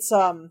like it's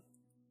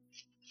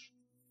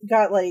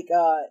got like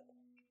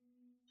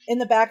in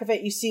the back of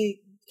it you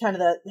see kind of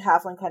the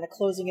halfling kind of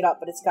closing it up,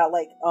 but it's got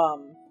like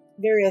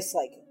various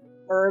like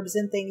herbs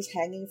and things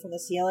hanging from the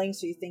ceiling,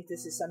 so you think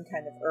this is some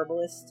kind of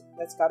herbalist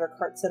that's got her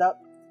cart set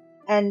up.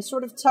 And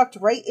sort of tucked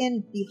right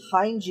in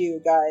behind you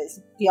guys,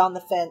 beyond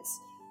the fence,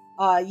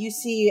 you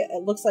see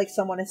it looks like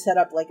someone has set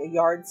up like a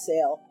yard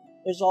sale.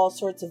 There's all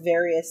sorts of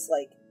various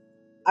like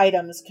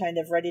items kind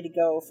of ready to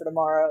go for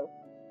tomorrow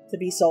to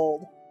be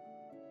sold.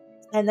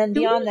 And then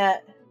beyond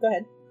that, go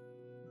ahead.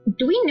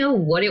 Do we know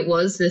what it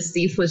was this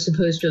thief was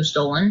supposed to have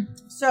stolen?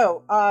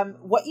 So,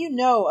 what you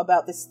know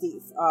about this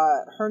thief,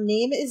 her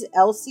name is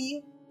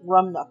Elsie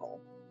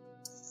Rumknuckle.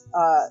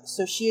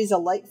 So she is a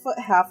Lightfoot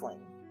halfling.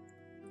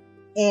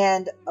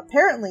 And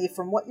apparently,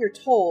 from what you're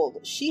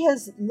told, she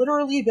has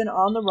literally been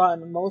on the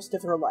run most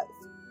of her life.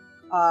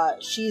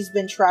 She's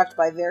been tracked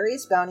by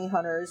various bounty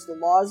hunters, the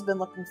law has been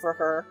looking for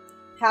her,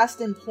 past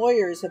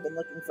employers have been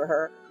looking for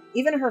her,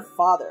 even her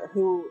father,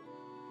 who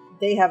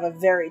they have a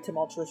very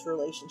tumultuous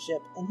relationship,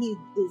 and he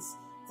is,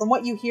 from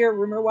what you hear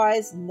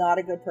rumor-wise, not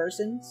a good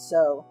person,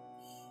 so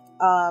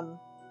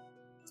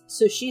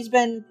she's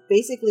been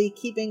basically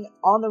keeping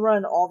on the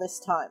run all this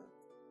time.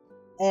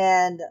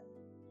 And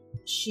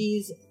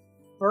she's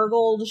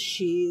burgled,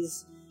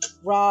 she's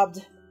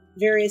robbed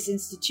various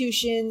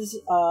institutions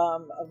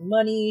of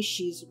money,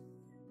 she's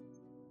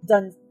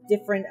done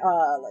different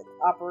like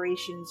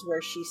operations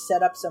where she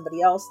set up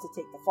somebody else to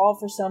take the fall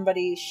for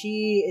somebody.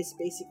 She is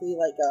basically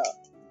like a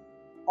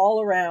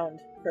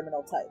all-around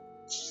criminal type.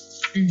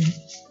 Mm-hmm.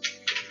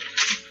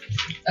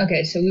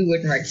 Okay, so we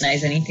wouldn't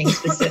recognize anything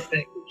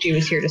specific. She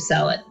was here to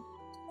sell it.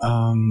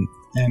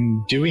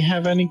 And do we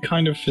have any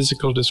kind of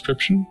physical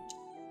description?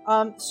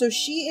 So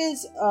she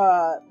is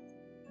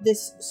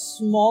this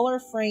smaller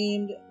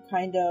framed,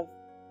 kind of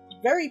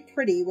very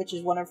pretty, which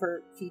is one of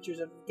her features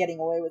of getting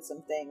away with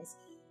some things,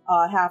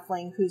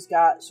 halfling who's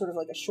got sort of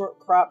like a short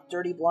cropped,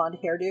 dirty blonde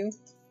hairdo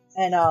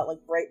and like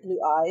bright blue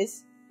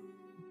eyes.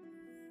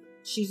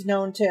 She's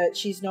known to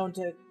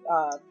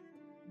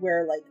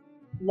wear like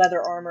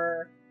leather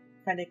armor,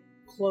 kind of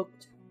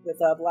cloaked with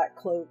a black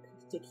cloak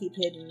to keep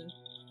hidden,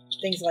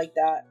 things like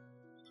that.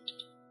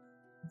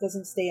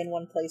 Doesn't stay in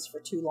one place for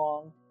too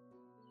long.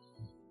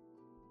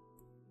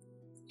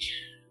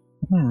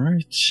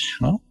 Alright,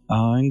 well,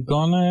 I'm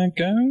gonna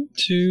go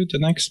to the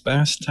next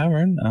best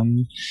tavern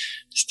and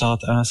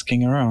start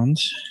asking around.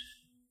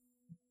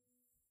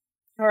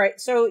 Alright,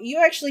 so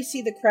you actually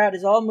see the crowd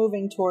is all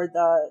moving toward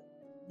the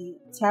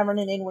tavern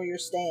and inn where you're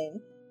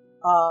staying.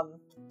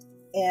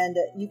 And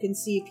you can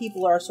see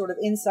people are sort of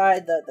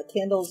inside, the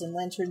candles and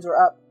lanterns are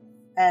up,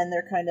 and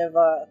they're kind of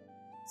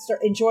start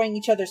enjoying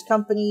each other's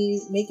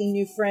company, making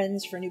new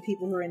friends for new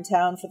people who are in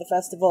town for the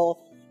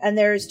festival. And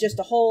there's just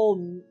a whole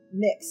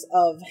mix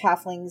of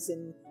halflings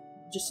and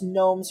just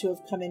gnomes who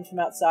have come in from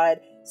outside.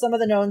 Some of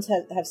the gnomes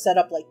have set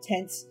up like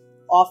tents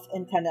off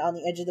and kind of on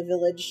the edge of the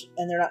village,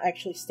 and they're not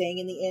actually staying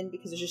in the inn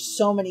because there's just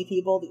so many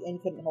people, the inn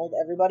couldn't hold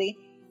everybody.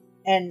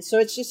 And so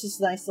it's just this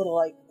nice little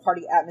like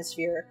party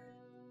atmosphere.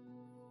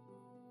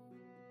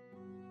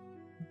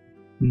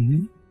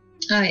 Mm-hmm.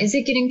 Is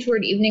it getting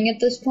toward evening at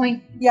this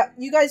point? Yeah,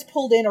 you guys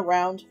pulled in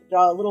around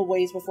a little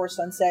ways before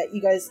sunset.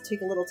 You guys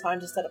take a little time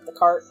to set up the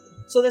cart.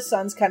 So the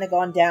sun's kind of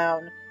gone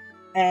down,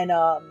 and,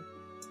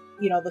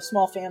 the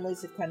small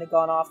families have kind of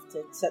gone off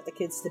to set the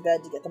kids to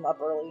bed to get them up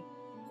early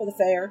for the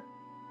fair.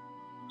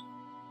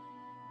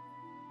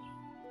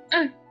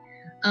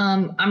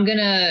 I'm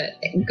gonna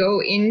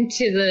go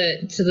into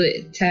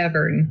the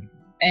tavern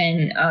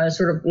and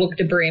sort of look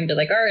to Brie and be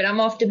like, all right, I'm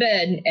off to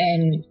bed,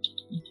 and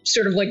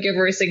sort of like give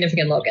her a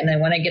significant look. And then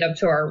when I get up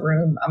to our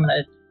room, I'm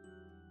gonna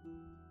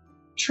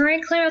try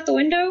and climb out the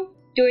window.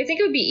 Do I think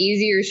it would be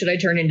easier, or should I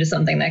turn into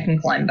something that can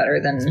climb better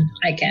than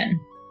I can?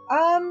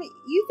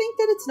 You think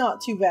that it's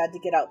not too bad to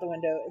get out the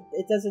window.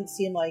 It doesn't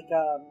seem like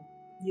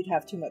you'd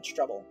have too much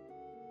trouble.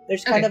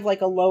 There's kind of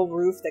like a low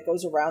roof that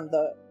goes around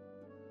the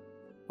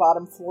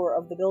bottom floor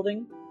of the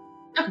building.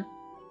 Okay.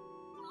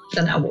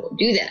 Then I will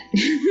do that.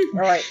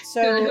 Alright,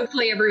 so...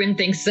 hopefully everyone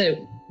thinks that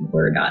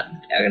we're not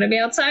going to be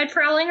outside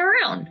prowling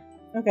around.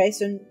 Okay,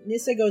 so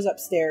Nissa goes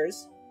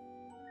upstairs.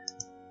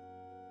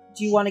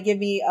 Do you want to give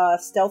me a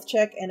stealth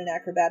check and an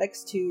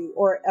acrobatics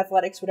or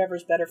athletics,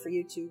 whatever's better for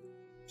you, to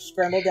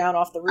scramble down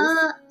off the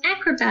roof?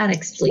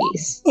 Acrobatics,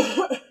 please.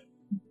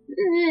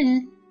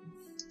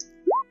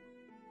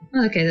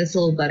 Okay, that's a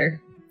little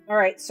better. All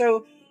right,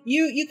 so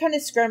you kind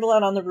of scramble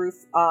out on the roof.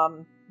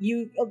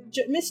 You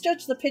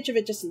misjudge the pitch of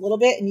it just a little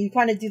bit, and you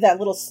kind of do that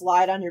little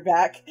slide on your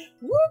back,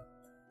 whoop,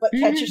 but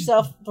catch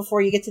yourself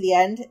before you get to the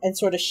end and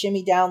sort of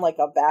shimmy down like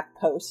a back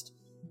post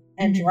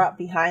and drop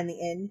behind the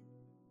inn.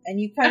 And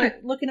you kind of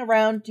looking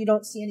around, you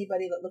don't see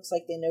anybody that looks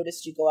like they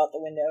noticed you go out the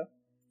window.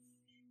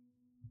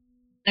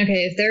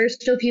 Okay, if there are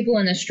still people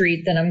in the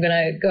street, then I'm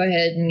gonna go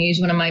ahead and use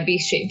one of my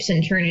beast shapes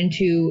and turn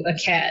into a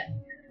cat.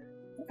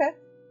 Okay,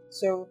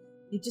 so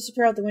you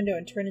disappear out the window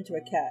and turn into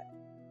a cat.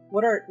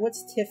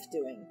 What's Tiff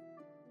doing?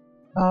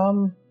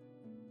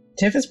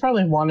 Tiff is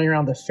probably wandering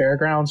around the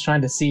fairgrounds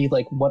trying to see,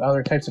 like, what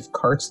other types of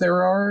carts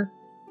there are.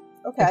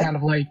 Okay. To kind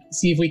of, like,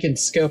 see if we can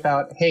scope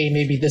out, hey,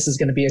 maybe this is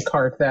going to be a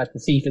cart that the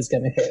thief is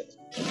going to hit.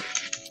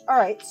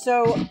 Alright,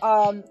 so,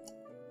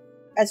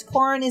 as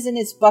Corin is in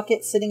his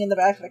bucket sitting in the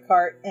back of the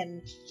cart,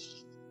 and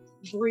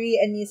Bree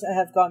and Nisa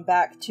have gone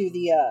back to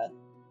the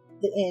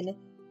inn,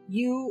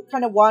 you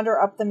kind of wander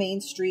up the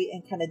main street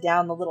and kind of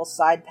down the little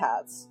side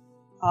paths.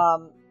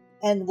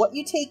 And what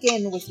you take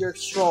in with your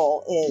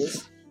stroll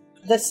is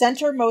the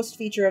centermost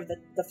feature of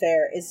the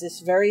fair is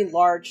this very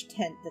large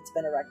tent that's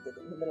been erected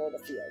in the middle of the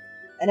field.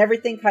 And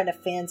everything kind of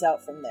fans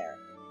out from there.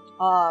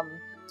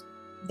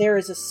 There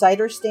is a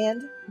cider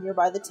stand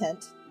nearby the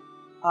tent.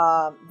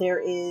 There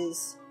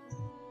is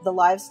the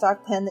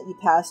livestock pen that you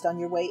passed on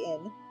your way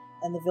in,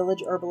 and the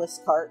village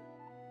herbalist cart.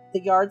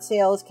 The yard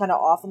sale is kind of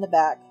off in the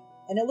back.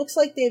 And it looks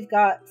like they've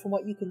got, from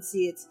what you can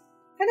see, it's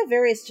kind of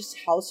various just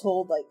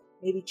household, like,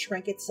 maybe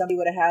trinkets somebody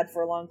would have had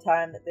for a long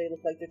time that they look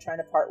like they're trying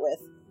to part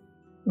with.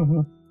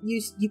 Mm-hmm.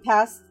 You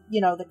pass,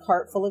 the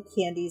cart full of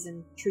candies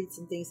and treats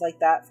and things like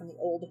that from the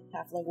old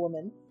halfling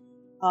woman.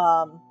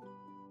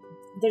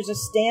 There's a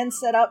stand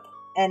set up,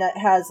 and it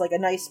has like a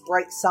nice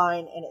bright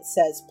sign, and it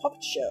says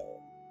Puppet Show,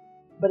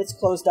 but it's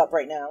closed up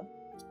right now.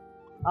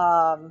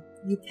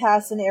 You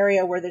pass an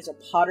area where there's a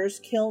potter's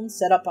kiln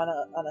set up on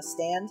a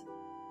stand,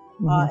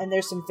 and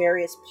there's some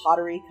various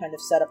pottery kind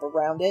of set up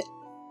around it.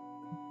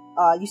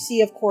 You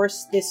see, of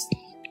course, this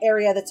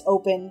area that's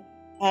open,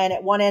 and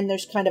at one end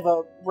there's kind of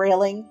a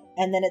railing,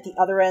 and then at the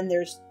other end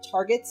there's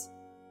targets,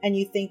 and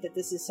you think that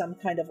this is some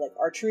kind of like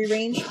archery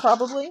range,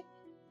 probably.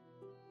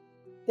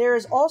 There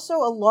is also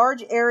a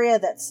large area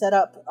that's set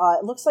up,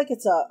 it looks like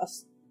it's a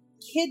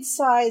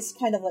kid-sized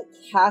kind of like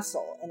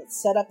castle, and it's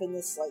set up in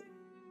this like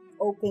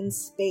open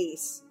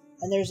space,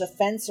 and there's a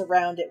fence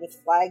around it with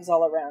flags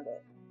all around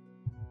it.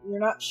 You're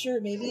not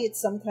sure, maybe it's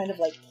some kind of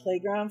like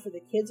playground for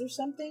the kids or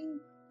something?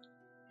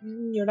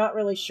 You're not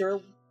really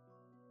sure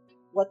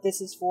what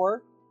this is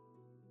for.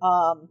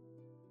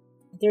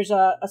 There's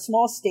a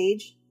small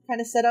stage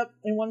kind of set up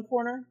in one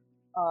corner.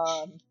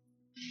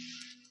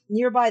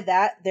 Nearby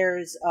that,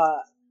 there's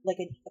like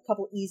a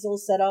couple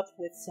easels set up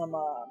with some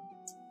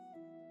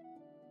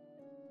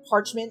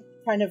parchment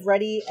kind of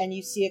ready, and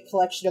you see a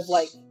collection of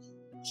like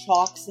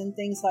chalks and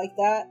things like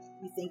that.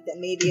 You think that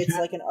maybe it's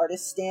like an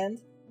artist stand.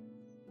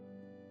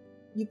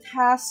 You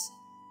pass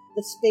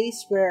the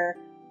space where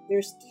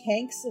there's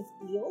tanks of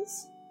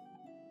eels.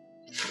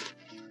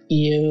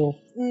 Ew.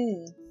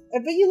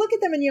 But you look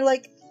at them and you're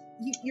like,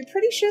 you're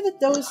pretty sure that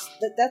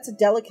that's a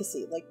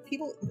delicacy. Like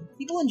people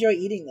enjoy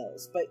eating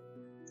those, but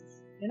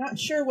you're not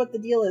sure what the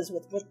deal is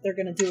with what they're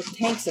going to do with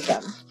tanks of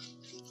them.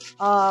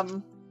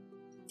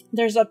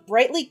 There's a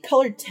brightly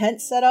colored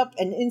tent set up,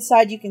 and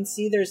inside you can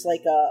see there's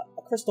like a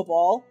crystal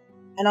ball,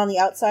 and on the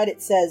outside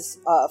it says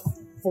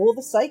 "Full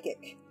the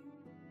Psychic."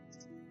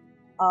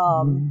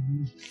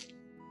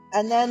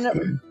 And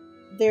then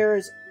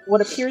there's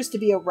what appears to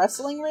be a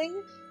wrestling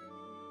ring.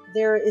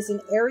 There is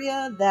an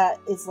area that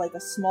is like a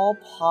small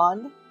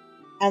pond,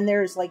 and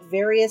there's like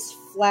various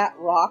flat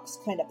rocks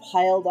kind of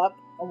piled up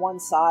on one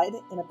side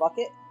in a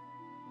bucket.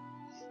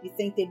 You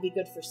think they'd be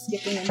good for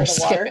skipping into the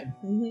water?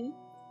 Mm-hmm.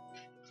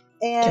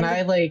 And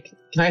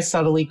can I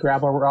subtly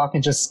grab a rock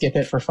and just skip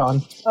it for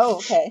fun? Oh,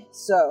 okay.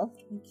 So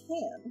you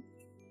can.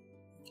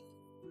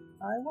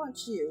 I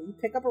want you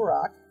pick up a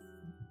rock,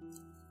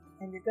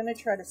 and you're going to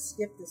try to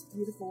skip this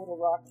beautiful little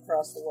rock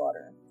across the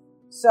water.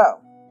 So,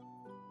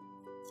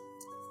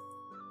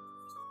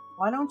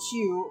 why don't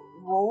you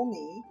roll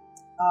me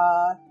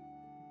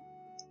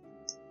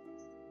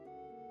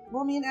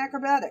in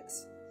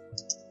acrobatics.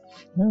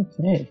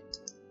 Okay.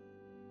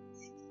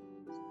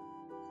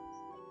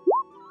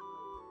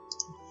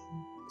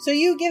 So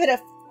you give it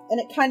and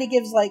it kind of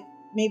gives like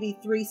maybe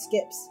 3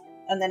 skips,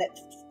 and then it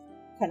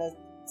kind of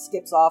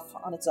skips off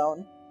on its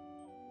own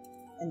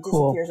and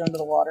disappears under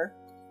the water.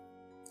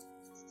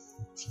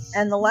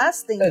 And the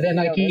last thing then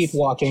I keep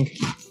walking.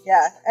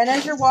 Yeah, and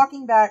as you're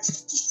walking back,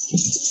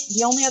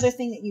 the only other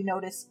thing that you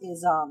notice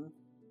is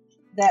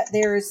that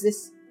there's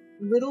this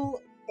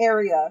little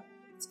area.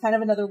 It's kind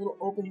of another little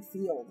open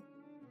field.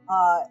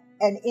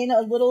 And in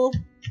a little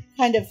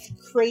kind of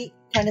crate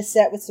kind of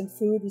set with some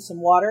food and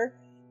some water,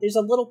 there's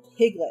a little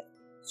piglet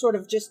sort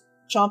of just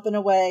chomping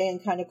away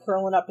and kind of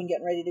curling up and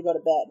getting ready to go to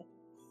bed.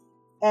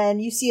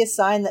 and you see a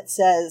sign that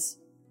says,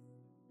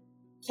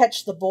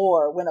 "Catch the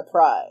boar, win a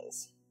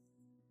prize."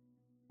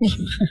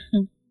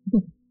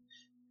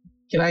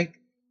 Can I?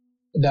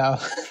 No.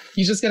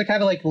 He's just gonna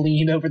kind of like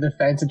lean over the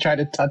fence and try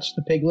to touch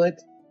the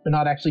piglet, but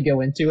not actually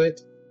go into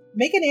it.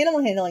 Make an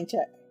animal handling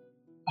check.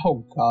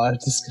 Oh god,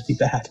 this is gonna be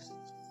bad.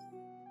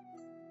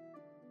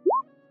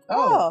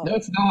 Oh, no,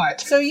 it's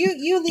not. So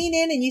you lean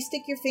in and you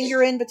stick your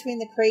finger in between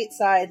the crate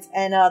sides,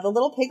 and the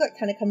little piglet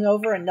kind of comes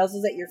over and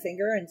nuzzles at your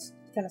finger and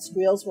kind of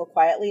squeals real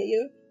quietly at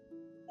you,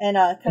 and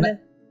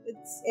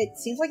it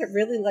seems like it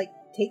really like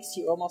takes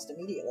to you almost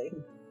immediately.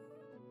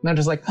 And I'm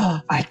just like,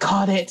 oh, I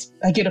caught it!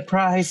 I get a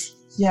prize!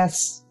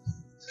 Yes!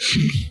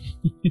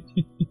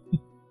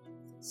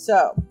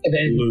 So. And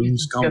then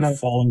balloons come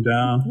falling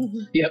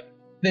down. Yep.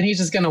 Then he's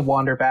just gonna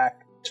wander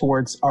back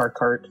towards our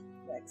cart.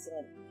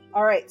 Excellent.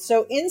 All right,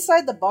 so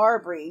inside the bar,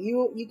 Bree,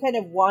 you kind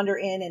of wander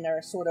in and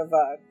are sort of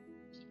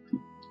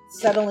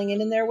settling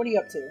in there. What are you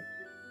up to?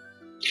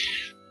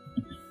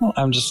 Well,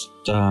 I'm just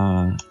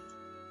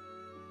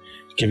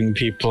giving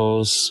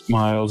people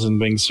smiles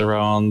and winks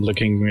around,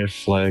 looking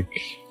if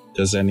like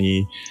there's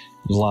any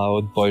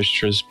loud,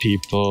 boisterous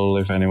people,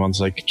 if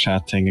anyone's like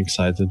chatting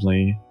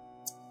excitedly.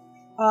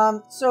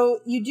 So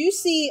you do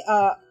see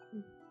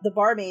the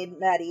barmaid,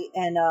 Maddie,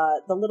 and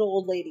the little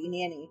old lady,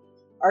 Nanny,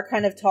 are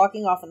kind of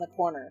talking off in the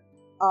corner.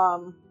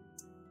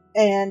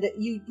 And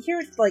you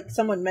hear like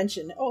someone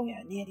mention, "Oh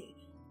yeah, Nanny,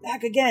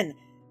 back again.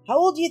 How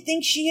old do you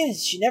think she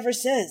is? She never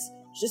says.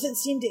 She doesn't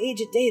seem to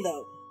age a day,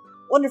 though.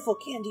 Wonderful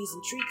candies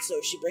and treats, so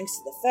she brings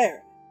to the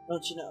fair.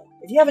 Don't you know?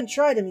 If you haven't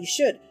tried them, you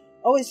should.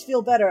 Always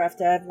feel better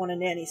after I have one of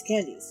Nanny's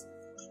candies.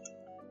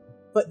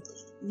 But,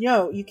 you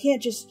know, you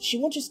can't just... She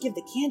won't just give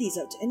the candies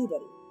out to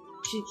anybody.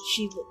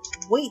 She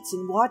waits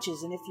and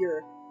watches, and if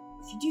you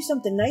do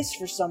something nice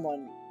for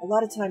someone, a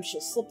lot of times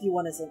she'll slip you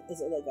one as a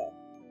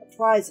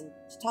prize and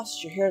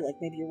tosses your hair like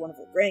maybe you're one of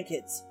her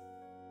grandkids."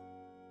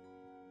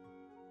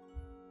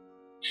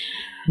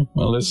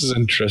 Well, this is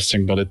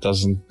interesting, but it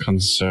doesn't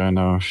concern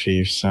our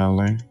thief,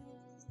 Sally.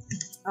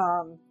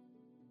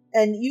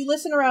 And you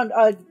listen around.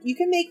 You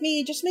can make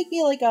me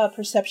like a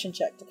perception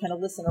check to kind of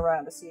listen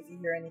around to see if you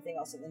hear anything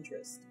else of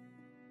interest.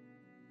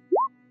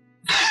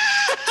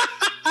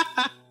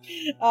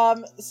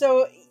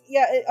 So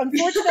yeah,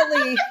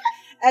 unfortunately,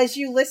 as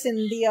you listen,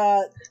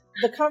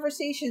 the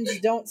conversations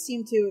don't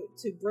seem to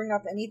bring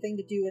up anything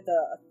to do with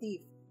a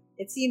thief.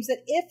 It seems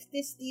that if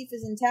this thief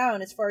is in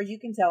town, as far as you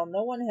can tell,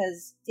 no one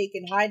has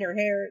taken hide or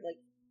hair, like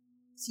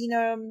seen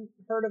him,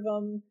 heard of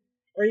him,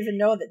 or even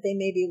know that they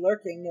may be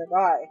lurking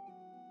nearby.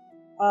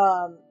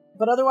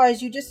 But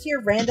otherwise, you just hear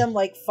random,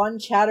 like, fun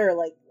chatter,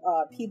 like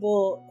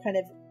people kind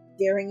of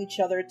daring each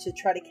other to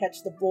try to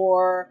catch the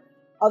boar,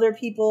 other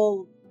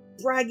people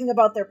bragging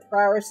about their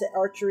prowess at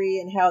archery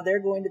and how they're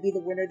going to be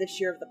the winner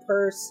this year of the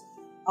purse.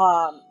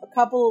 A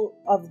couple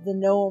of the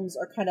gnomes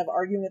are kind of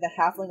arguing with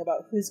a halfling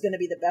about who's going to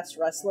be the best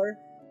wrestler.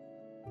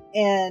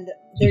 And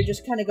they're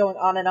just kind of going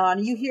on and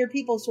on. You hear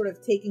people sort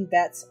of taking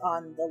bets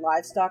on the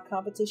livestock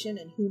competition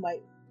and who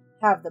might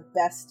have the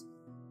best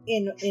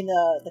in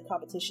the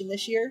competition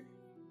this year.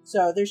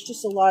 So there's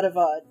just a lot of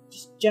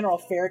just general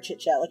fair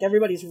chit-chat. Like,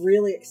 everybody's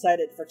really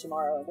excited for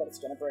tomorrow and what it's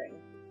going to bring.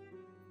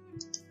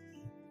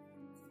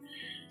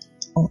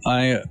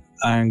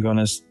 I'm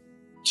gonna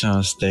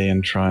stay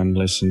and try and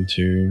listen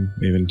to,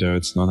 even though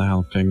it's not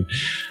helping.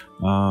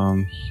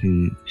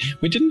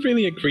 We didn't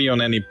really agree on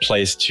any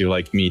place to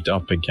like meet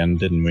up again,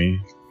 didn't we?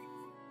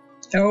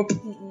 Nope.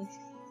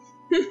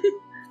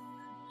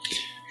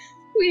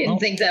 We didn't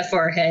think that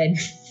far ahead.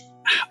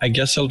 I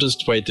guess I'll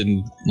just wait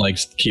and like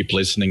keep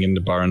listening in the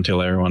bar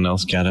until everyone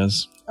else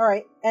gathers. All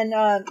right. And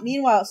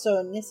meanwhile,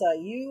 so Nissa,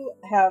 you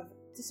have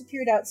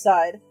disappeared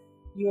outside.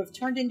 You have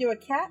turned into a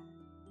cat.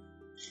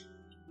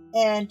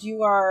 And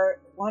you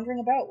are wandering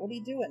about. What are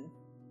you doing?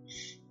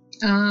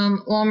 Well,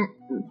 I'm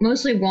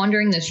mostly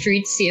wandering the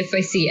streets, see if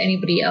I see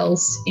anybody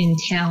else in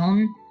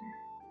town.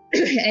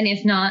 And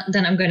if not,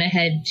 then I'm going to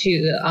head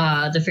to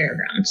the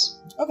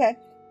fairgrounds. Okay.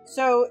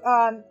 So,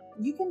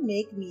 you can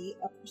make me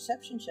a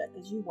perception check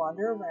as you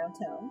wander around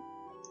town.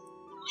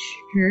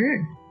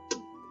 Sure.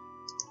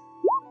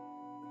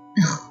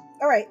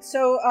 All right.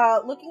 So,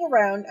 looking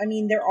around, I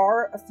mean, there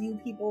are a few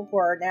people who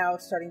are now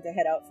starting to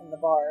head out from the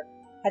bar,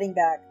 heading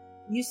back.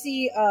 You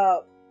see,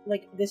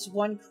 like, this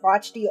one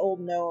crotchety old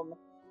gnome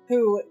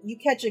who you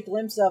catch a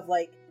glimpse of,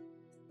 like,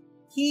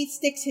 he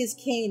sticks his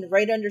cane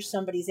right under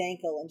somebody's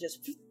ankle and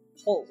just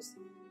pulls.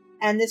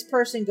 And this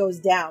person goes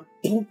down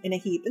in a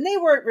heap. And they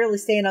weren't really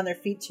staying on their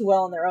feet too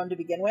well on their own to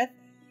begin with.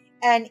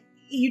 And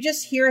you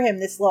just hear him,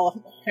 this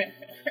little...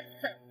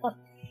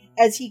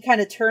 as he kind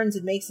of turns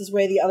and makes his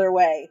way the other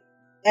way.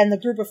 And the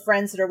group of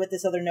friends that are with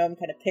this other gnome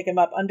kind of pick him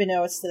up,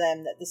 unbeknownst to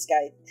them that this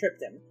guy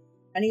tripped him.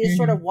 And he just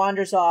sort of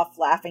wanders off,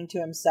 laughing to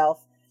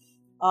himself,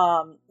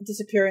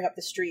 disappearing up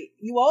the street.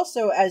 You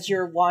also, as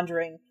you're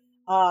wandering,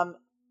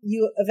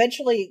 you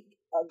eventually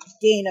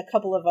gain a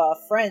couple of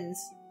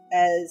friends,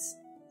 as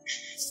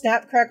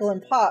Snap, Crackle,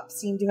 and Pop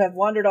seem to have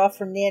wandered off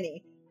from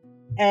Nanny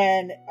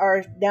and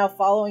are now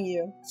following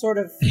you, sort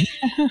of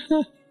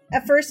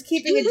at first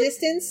keeping a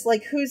distance,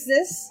 like, who's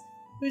this?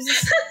 Who's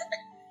this?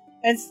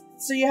 And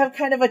so you have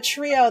kind of a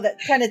trio that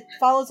kind of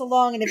follows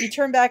along, and if you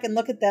turn back and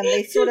look at them,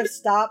 they sort of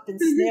stop and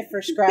sniff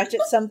or scratch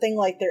at something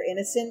like they're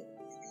innocent.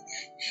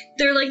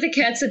 They're like the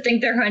cats that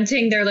think they're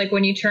hunting. They're like,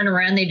 when you turn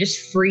around, they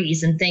just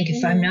freeze and think,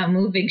 if I'm not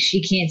moving,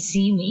 she can't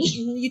see me.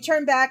 You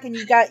turn back and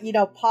you got,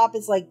 Pop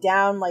is like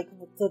down, like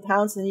with the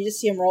pounce, and you just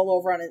see him roll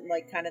over on it and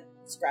like kind of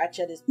scratch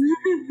at his.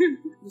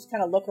 Just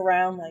kind of look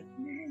around like.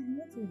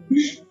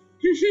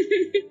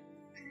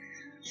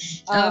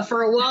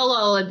 For a while,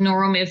 I'll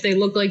ignore them if they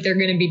look like they're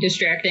going to be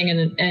distracting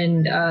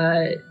and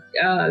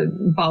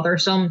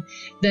bothersome.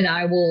 Then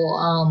I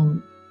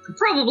will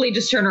probably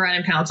just turn around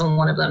and pounce on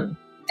one of them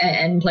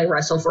and play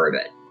wrestle for a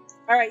bit.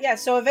 All right, yeah.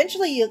 So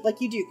eventually, you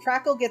do.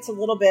 Crackle gets a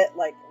little bit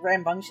like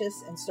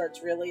rambunctious and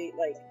starts really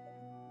like.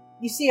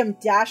 You see him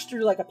dash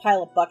through like a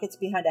pile of buckets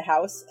behind a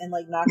house and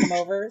like knock him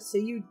over. So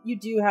you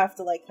do have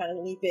to like kind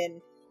of leap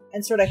in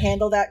and sort of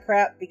handle that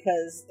crap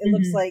because it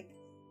looks like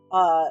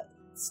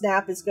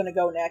Snap is going to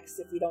go next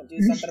if you don't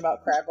do something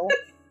about Crackle.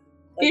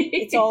 Like,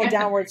 it's all a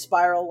downward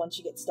spiral once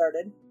you get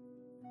started.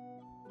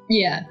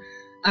 Yeah,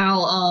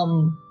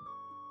 I'll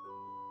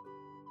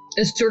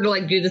it's sort of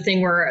like do the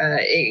thing where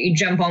you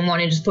jump on one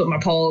and just put my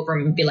paw over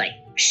him and be like,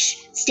 shh,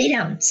 stay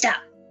down,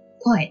 stop,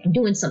 quiet, I'm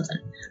doing something.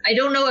 I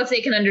don't know if they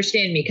can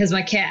understand me because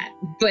my cat,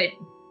 but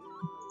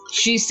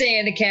she's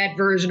saying the cat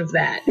version of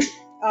that.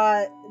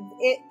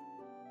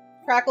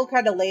 Crackle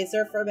kind of lays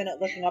there for a minute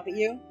looking up at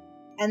you,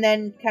 and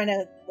then kind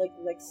of like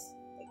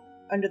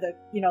under the,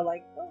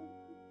 like, oh,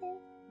 okay.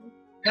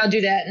 I'll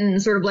do that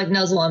and sort of like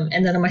nuzzle him,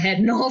 and then I'm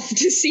heading off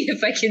to see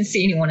if I can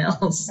see anyone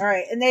else. All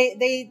right, and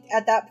they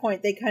at that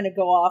point they kind of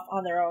go off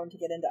on their own to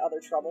get into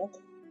other trouble.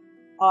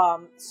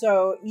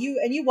 So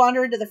you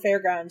wander into the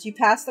fairgrounds. You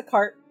pass the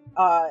cart.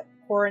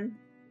 Corin,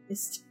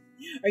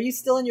 are you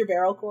still in your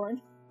barrel,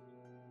 Corin?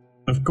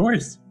 Of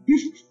course.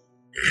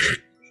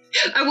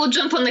 I will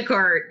jump on the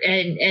cart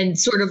and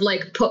sort of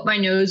like put my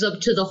nose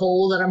up to the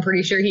hole that I'm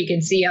pretty sure he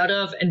can see out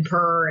of and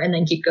purr and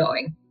then keep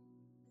going.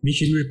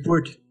 Mission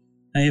report.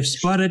 I have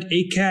spotted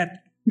a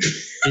cat.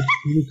 It's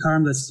really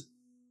harmless.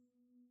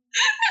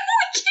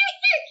 I can't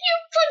hear you,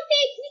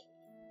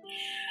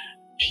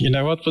 buddy. You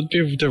know what would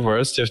be the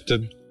worst if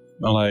the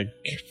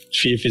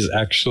thief is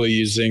actually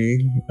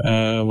using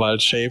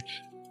wild shape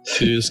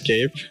to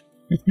escape,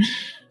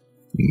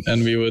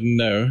 and we wouldn't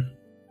know.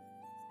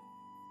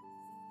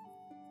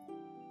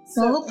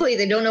 So hopefully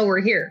they don't know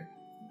we're here.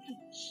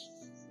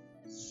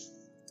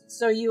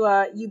 So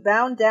you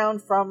bound down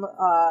from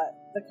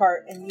the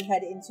cart and you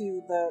head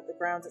into the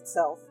grounds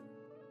itself,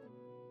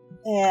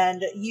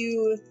 and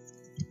you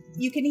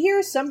can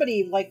hear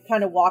somebody like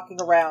kind of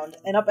walking around,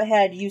 and up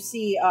ahead you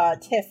see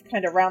Tiff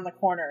kind of round the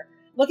corner,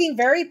 looking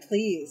very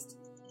pleased,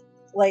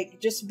 like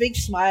just big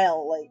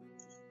smile, like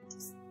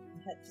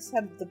just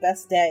had the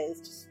best day.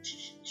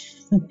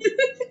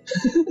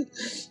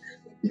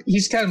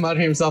 He's kind of muttering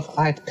to himself,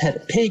 I pet a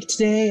pig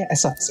today, I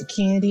saw some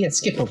candy, I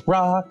skipped a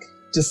rock,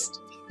 just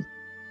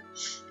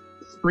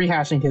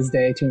rehashing his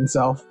day to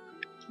himself.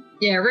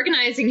 Yeah,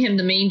 recognizing him,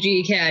 the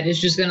mangy cat is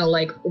just gonna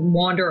like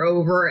wander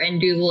over and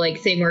do the like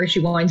thing where she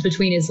winds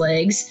between his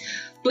legs,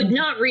 but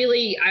not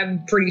really.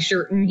 I'm pretty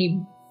certain he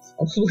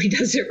probably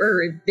does it,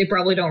 or they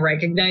probably don't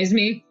recognize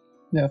me.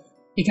 No,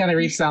 he kind of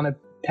reaches down and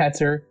pets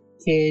her.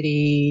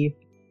 Kitty,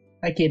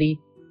 hi kitty,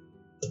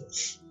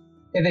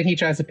 and then he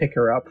tries to pick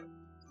her up.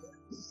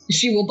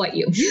 She will bite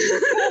you.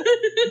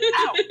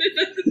 Ow!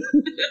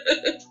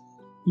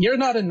 You're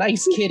not a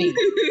nice kitty.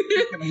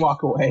 He's gonna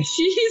walk away.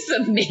 She's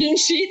the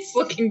mangiest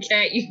looking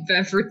cat you've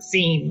ever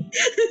seen.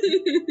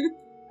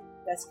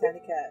 Best kind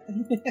of cat.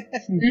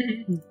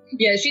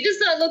 Yeah, she does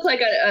not look like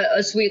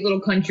a sweet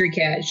little country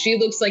cat. She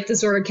looks like the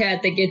sort of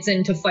cat that gets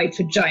into fights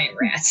with giant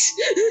rats.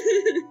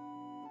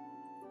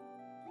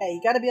 Hey,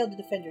 you gotta be able to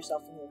defend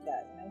yourself from your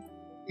cat, you know?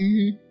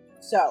 Mm-hmm.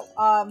 So,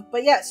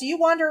 but yeah, so you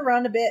wander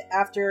around a bit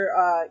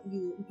after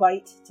you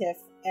bite Tiff,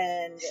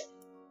 and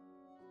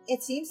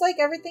it seems like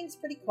everything's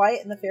pretty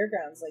quiet in the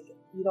fairgrounds. Like,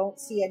 you don't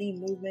see any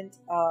movement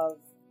of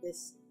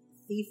this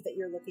thief that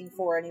you're looking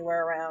for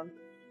anywhere around.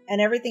 And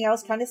everything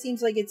else kind of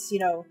seems like it's,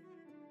 you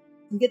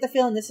get the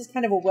feeling this is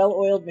kind of a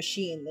well-oiled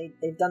machine.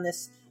 They've done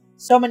this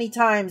so many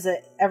times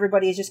that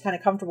everybody is just kind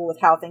of comfortable with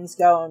how things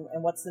go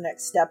and what's the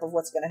next step of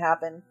what's going to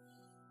happen.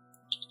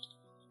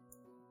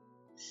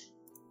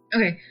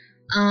 Okay.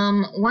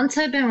 Once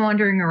I've been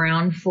wandering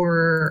around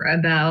for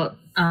about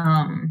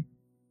an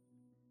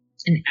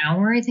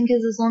hour, I think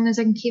is as long as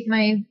I can keep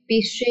my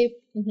beast shape.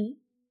 Mm-hmm.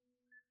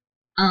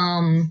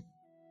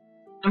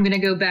 I'm gonna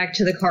go back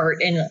to the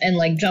cart and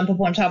like jump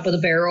up on top of the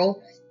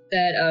barrel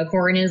that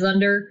Corin is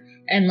under,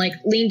 and like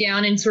lean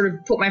down and sort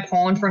of put my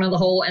paw in front of the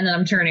hole, and then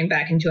I'm turning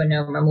back into a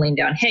gnome. I'm leaning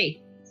down.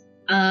 Hey,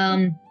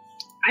 I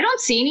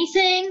don't see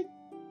anything.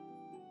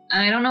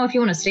 I don't know if you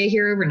want to stay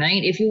here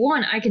overnight. If you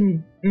want, I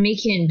can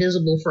make you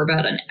invisible for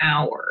about an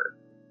hour.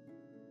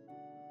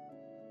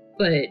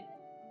 But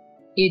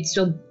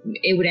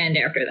it would end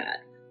after that.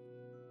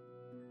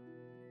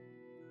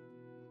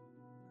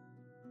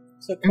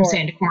 So I'm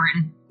saying to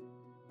Corin.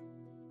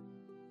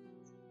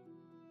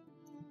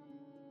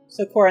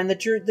 So, Corin, the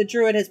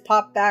druid has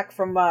popped back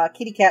from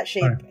kitty cat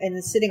shape and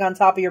is sitting on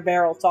top of your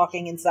barrel,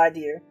 talking inside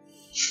to you.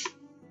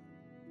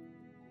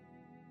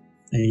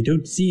 I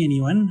don't see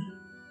anyone.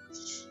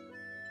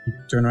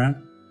 Turn around.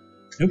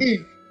 Nope.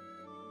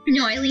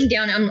 No, I lean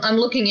down. I'm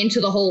looking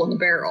into the hole in the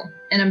barrel,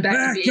 and I'm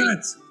back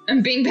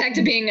to being back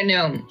to being a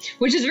gnome,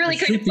 which is really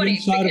kind of funny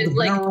inside because of the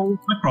barrel with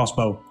my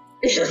crossbow.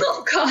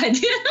 Oh God.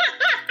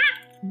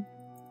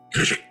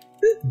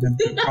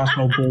 The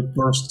crossbow bolt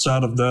bursts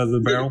out of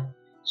the barrel.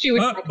 She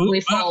would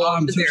probably fall off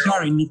I'm the so barrel.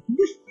 sorry, Nick.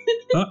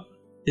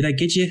 Did I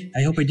get you?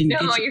 I hope I didn't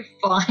get you. No, you're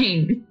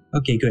fine.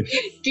 Okay, good.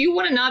 Do you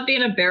want to not be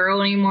in a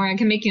barrel anymore? I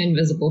can make you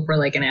invisible for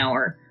like an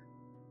hour.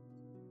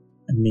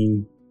 I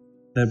mean,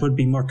 that would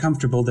be more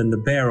comfortable than the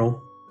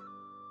barrel.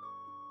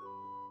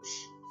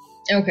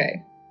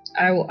 Okay.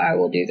 I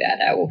will do that.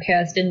 I will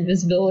cast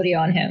invisibility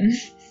on him.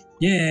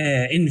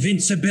 Yeah,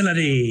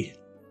 invincibility.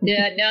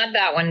 Yeah, not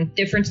that one.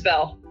 Different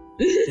spell.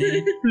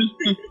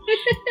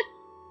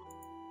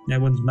 That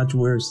one's much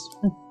worse.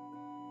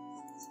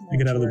 I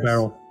get out of the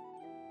barrel.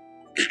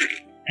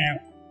 Ow.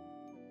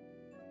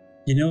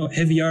 You know,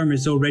 heavy armor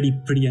is already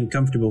pretty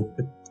uncomfortable,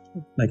 but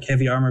like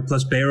heavy armor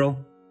plus barrel,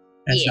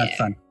 that's not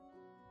fun.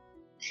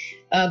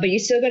 But you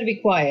still gotta be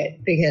quiet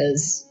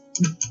because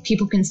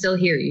people can still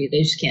hear you.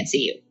 They just can't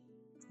see you.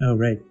 Oh,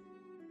 right.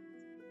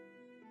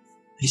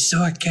 I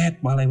saw a cat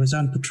while I was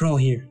on patrol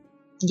here.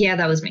 Yeah,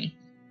 that was me.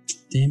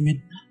 Damn it.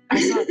 I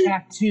saw a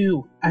cat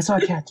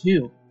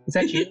too. Is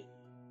that you?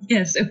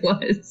 Yes, it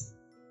was.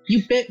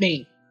 You bit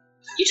me.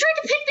 You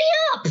tried to pick me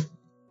up!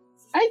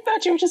 I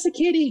thought you were just a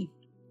kitty.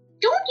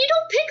 You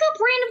don't pick up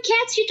random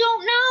cats you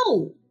don't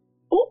know!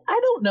 Oh, I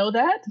don't know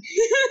that.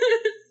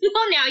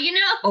 Well, now you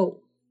know.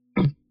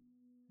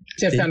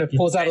 Jeff kind of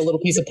pulls out a little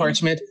piece of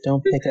parchment.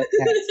 Don't pick up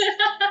cats.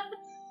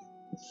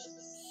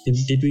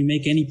 Did we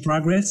make any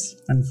progress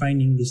on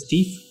finding this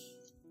thief?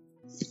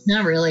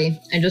 Not really.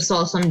 I just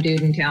saw some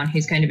dude in town.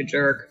 He's kind of a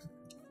jerk.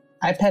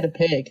 I pet a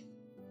pig.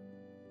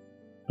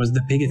 Was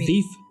the pig a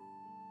thief?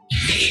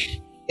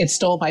 It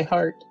stole my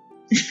heart.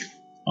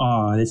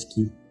 Aw, that's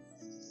cute.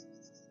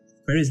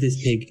 Where is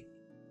this pig?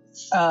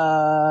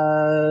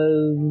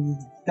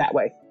 That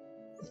way.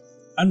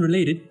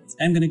 Unrelated,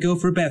 I'm gonna go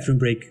for a bathroom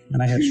break,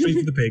 and I head straight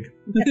for the pig.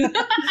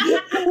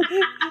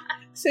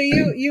 So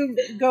you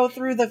go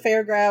through the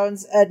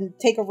fairgrounds and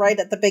take a right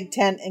at the big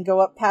tent and go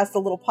up past the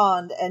little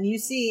pond, and you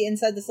see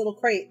inside this little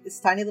crate,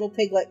 this tiny little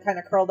piglet kind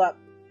of curled up.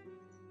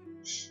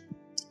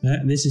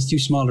 This is too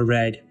small to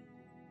ride.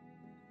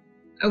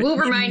 I will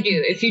remind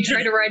you, if you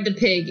try to ride the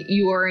pig,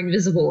 you are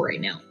invisible right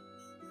now.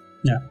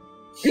 Yeah.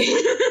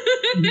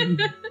 I'm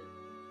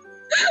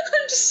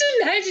just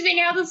imagining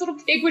how this little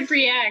pig would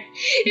react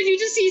if you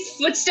just see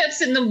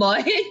footsteps in the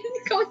mud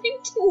going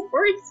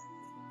towards.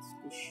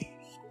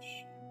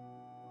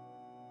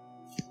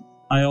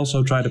 I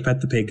also try to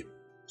pet the pig.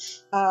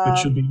 It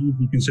should be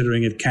easy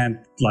considering it can't,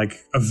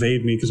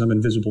 evade me because I'm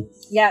invisible.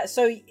 Yeah,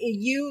 so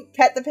you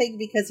pet the pig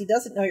because he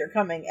doesn't know you're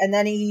coming, and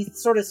then he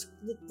sort of,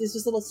 there's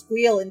this little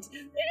squeal, and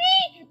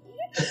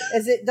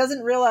as it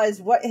doesn't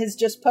realize what has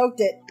just poked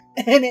it,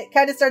 and it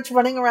kind of starts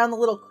running around the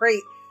little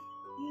crate,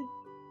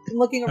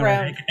 looking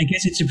around. Right, I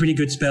guess it's a pretty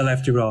good spell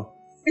after all.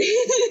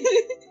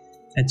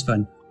 It's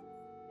fun.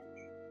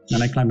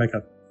 And I climb back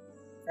up.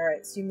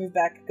 Alright, so you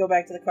go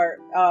back to the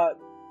cart.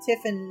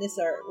 Tiff and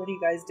Nissa, what are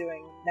you guys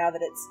doing now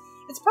that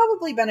it's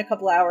probably been a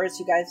couple hours?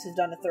 You guys have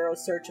done a thorough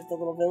search of the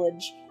little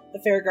village, the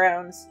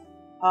fairgrounds.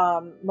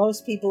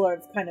 Most people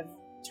have kind of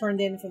turned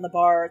in from the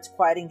bar. It's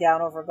quieting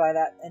down over by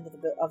that end of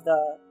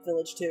the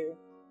village too.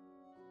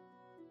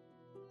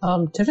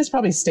 Tiff is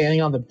probably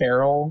standing on the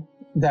barrel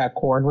that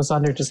Corin was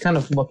under, just kind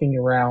of looking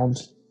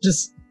around,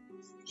 just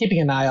keeping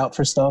an eye out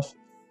for stuff.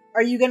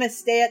 Are you gonna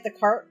stay at the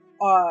cart,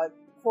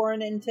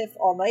 Corin and Tiff,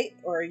 all night,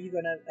 or are you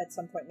gonna at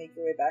some point make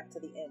your way back to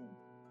the inn?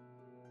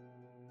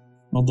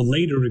 Well, the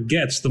later it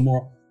gets, the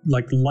more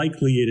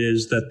likely it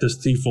is that this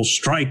thief will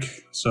strike.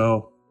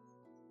 So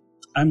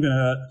I'm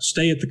gonna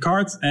stay at the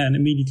cart and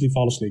immediately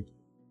fall asleep.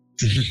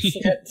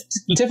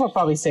 Tiff will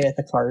probably stay at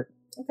the cart.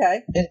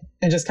 Okay.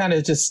 And just kind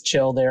of just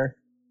chill there.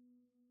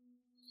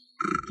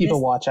 Keep a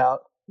watch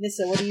out.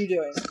 Nissa, what are you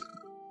doing?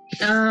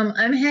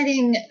 I'm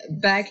heading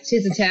back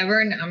to the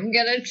tavern. I'm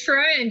gonna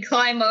try and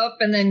climb up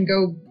and then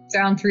go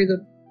down through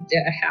the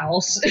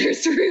house or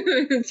through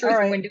the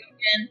window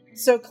again.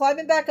 So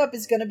climbing back up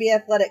is going to be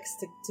athletics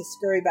to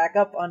scurry back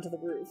up onto the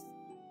roof.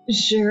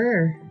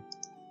 Sure.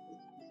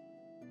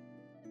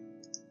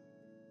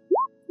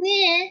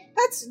 Yeah.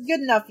 That's good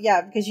enough,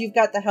 yeah, because you've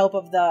got the help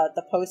of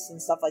the posts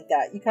and stuff like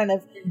that. You kind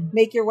of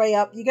make your way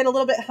up. You get a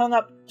little bit hung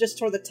up just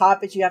toward the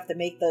top as you have to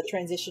make the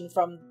transition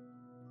from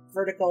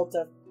vertical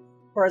to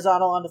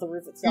horizontal onto the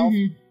roof itself.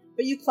 Mm-hmm.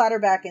 But you clatter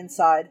back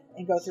inside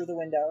and go through the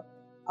window.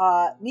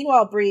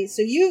 Meanwhile, Bree,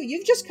 so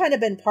you've just kind of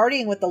been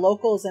partying with the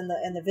locals and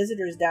the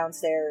visitors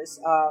downstairs.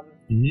 A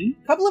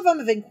couple of them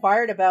have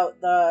inquired about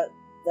the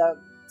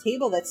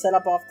table that's set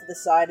up off to the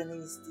side and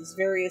these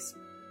various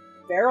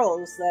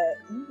barrels that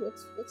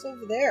what's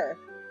over there.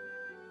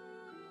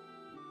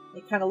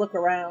 They kind of look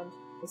around.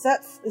 Is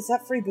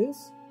that free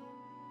booze?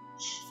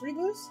 Free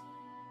booze?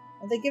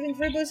 Are they giving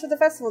free booze for the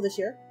festival this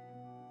year?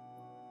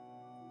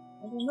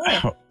 I don't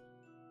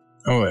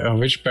know.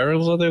 Which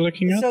barrels are they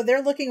looking at? So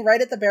they're looking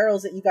right at the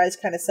barrels that you guys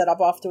kind of set up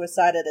off to a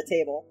side at a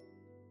table,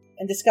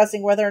 and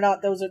discussing whether or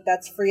not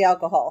that's free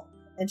alcohol,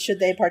 and should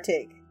they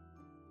partake.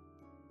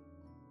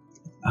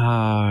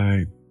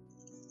 How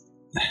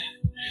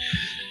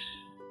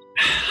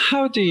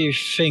do you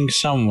think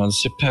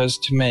someone's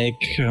supposed to make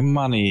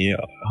money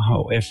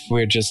if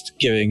we're just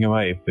giving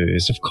away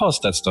booze? Of course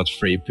that's not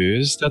free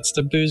booze, that's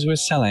the booze we're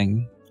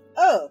selling.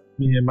 Oh.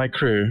 Me and my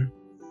crew.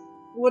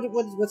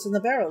 What's in the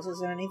barrels? Is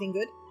there anything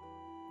good?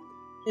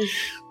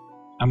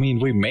 I mean,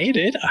 we made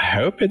it. I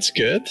hope it's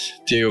good.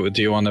 Do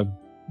you want to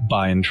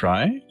buy and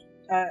try?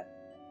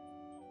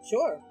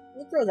 Sure.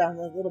 We'll throw down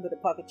a little bit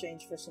of pocket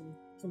change for some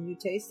new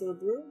taste of the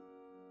brew.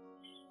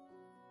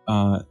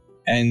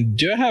 And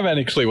do you have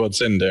any clue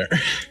what's in there?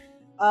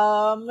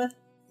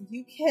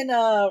 You can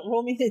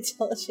roll me an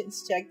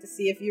intelligence check to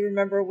see if you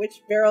remember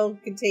which barrel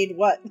contained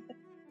what.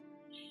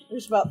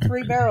 There's about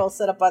 3 barrels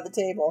set up by the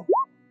table.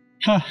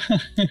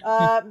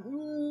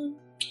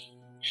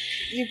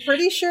 You're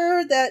pretty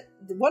sure that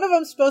one of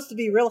them's supposed to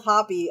be real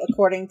hoppy,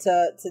 according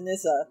to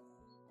Nissa.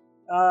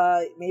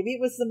 Maybe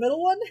it was the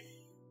middle one?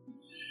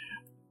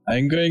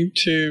 I'm going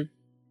to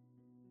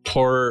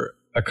pour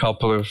a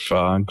couple of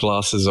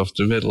glasses of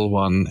the middle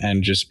one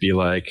and just be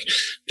like,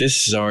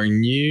 this is our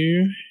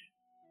new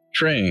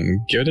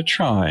drink. Give it a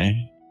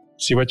try.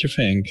 See what you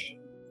think.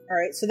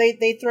 Alright, so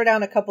they throw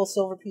down a couple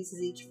silver pieces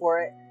each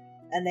for it,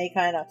 and they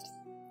kind of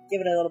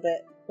give it a little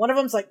bit. One of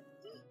them's like,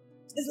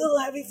 it's a little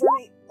heavy for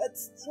me.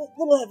 That's a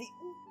little heavy.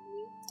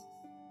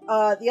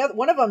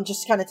 One of them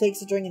just kind of takes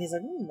a drink and he's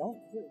like, no,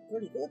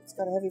 pretty good. It's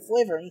got a heavy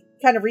flavor. And he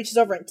kind of reaches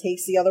over and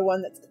takes the other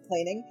one that's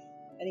complaining,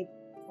 and he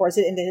pours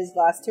it into his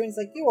glass too. And he's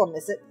like, you won't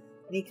miss it.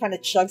 And he kind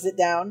of chugs it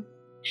down.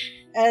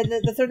 And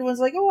the third one's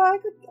like, oh, I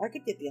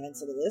could get the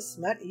answer to this.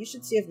 Matt, you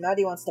should see if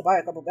Maddie wants to buy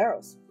a couple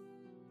barrels.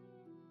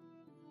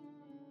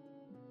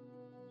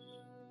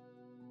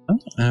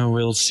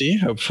 We'll see.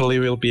 Hopefully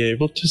we'll be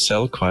able to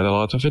sell quite a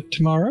lot of it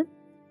tomorrow.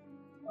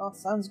 Oh,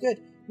 sounds good.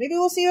 Maybe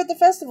we'll see you at the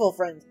festival,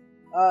 friend.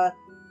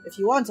 If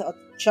you want, I'll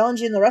challenge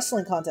you in the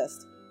wrestling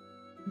contest.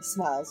 He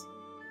smiles.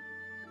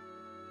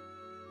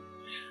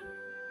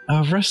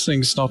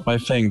 Wrestling's not my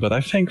thing, but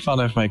I think one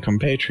of my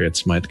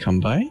compatriots might come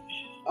by.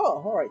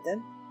 Oh, alright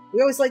then.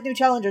 We always like new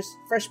challengers.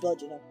 Fresh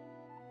blood, you know.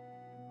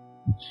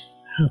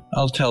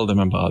 I'll tell them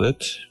about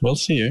it. We'll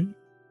see you.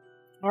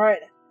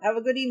 Alright, have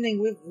a good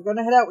evening. We're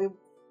gonna head out.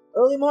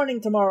 Early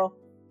morning tomorrow.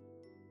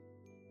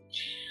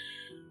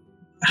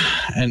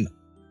 And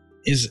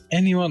is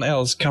anyone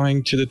else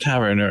coming to the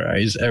tavern, or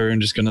is everyone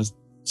just gonna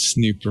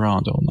snoop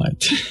around all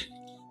night?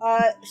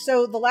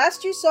 So the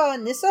last you saw,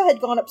 Nissa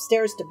had gone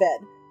upstairs to bed.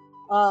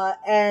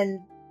 And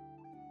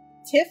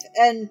Tiff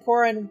and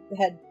Corin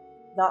had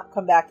not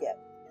come back yet.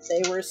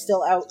 They were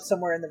still out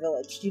somewhere in the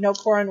village. You know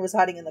Corin was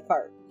hiding in the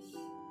cart.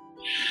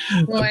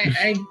 Well,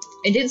 I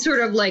did sort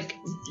of like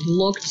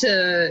look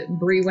to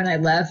Bree when I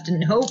left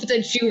and hope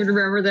that she would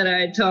remember that I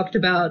had talked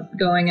about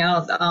going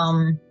out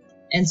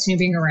and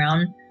snooping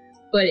around.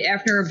 But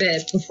after a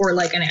bit, before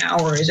like an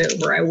hour is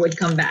over, I would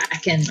come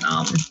back and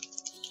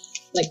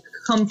like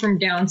come from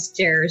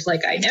downstairs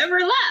like I never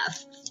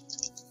left.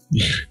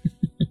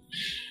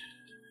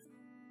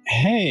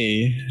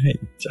 Hey,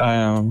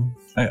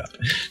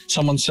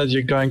 someone said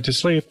you're going to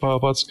sleep.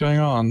 What's going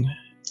on?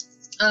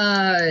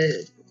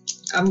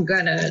 I'm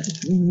gonna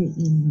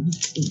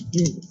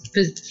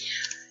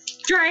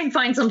try and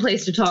find some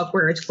place to talk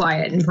where it's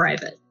quiet and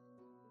private.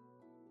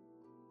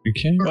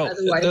 Okay, well,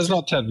 there's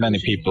not that many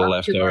people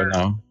left over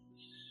now.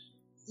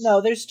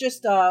 No, there's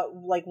just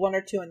like 1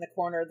 or 2 in the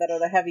corner that are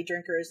the heavy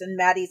drinkers, and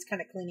Maddie's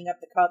kind of cleaning up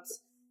the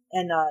cups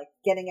and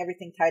getting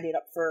everything tidied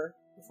up for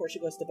before she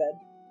goes to bed.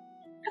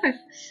 Okay.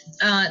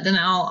 Then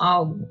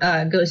I'll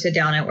go sit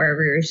down at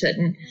wherever you're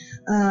sitting.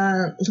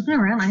 Looking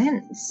around, I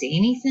didn't see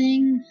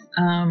anything.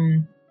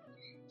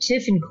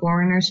 Tiff and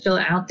Corin are still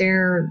out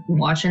there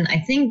watching. I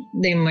think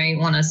they might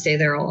want to stay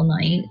there all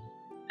night.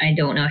 I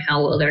don't know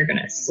how well they're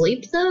gonna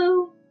sleep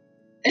though.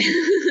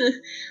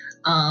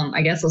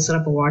 I guess I'll set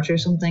up a watch or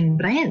something,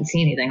 but I didn't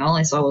see anything. All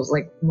I saw was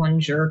like one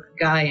jerk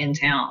guy in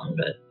town,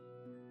 but...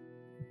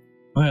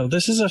 Well,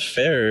 this is a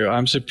fair.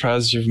 I'm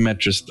surprised you've met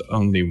just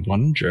only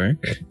one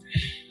jerk.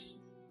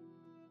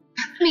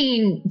 I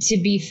mean, to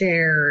be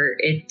fair,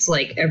 it's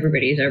like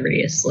everybody's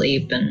already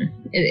asleep, and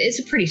it's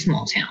a pretty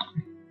small town.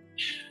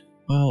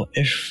 Well,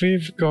 if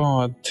we've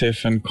got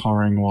Tiff and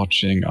Corin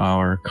watching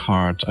our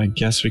cart, I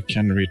guess we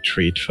can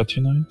retreat for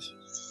tonight.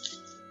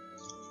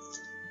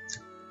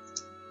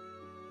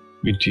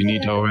 We do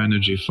need our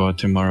energy for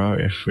tomorrow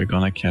if we're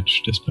gonna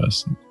catch this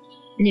person.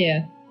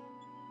 Yeah.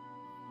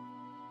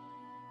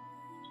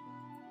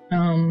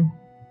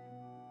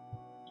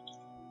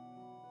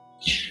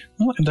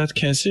 Well, in that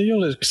case,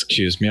 you'll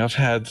excuse me. I've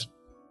had...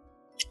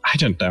 I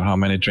don't know how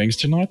many drinks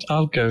tonight.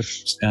 I'll go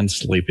and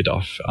sleep it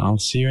off. I'll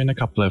see you in a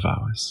couple of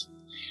hours.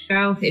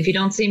 Oh, if you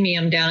don't see me,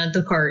 I'm down at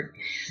the cart.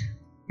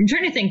 I'm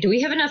trying to think, do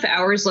we have enough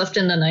hours left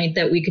in the night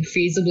that we could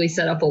feasibly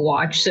set up a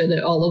watch so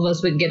that all of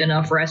us would get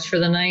enough rest for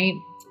the night?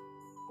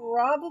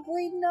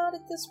 Probably not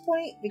at this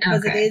point,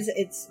 because Okay.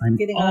 it's I'm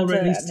getting on to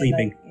already midnight.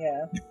 sleeping.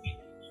 Yeah.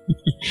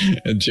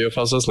 And two of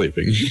us are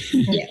sleeping.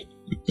 Yeah.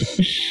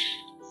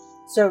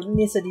 So,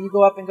 Nissa, do you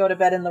go up and go to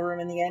bed in the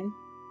room in the inn?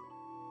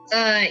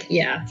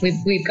 Yeah,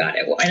 we've got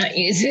it. Why not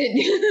use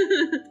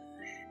it?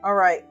 All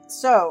right.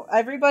 So,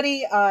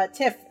 everybody,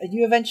 Tiff,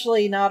 you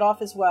eventually nod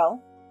off as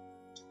well.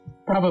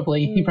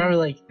 Probably. He probably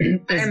like is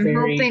I'm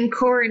very... hoping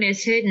Corin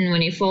is hidden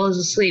when he falls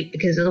asleep,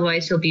 because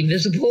otherwise he'll be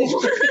visible.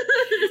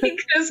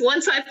 Because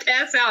once I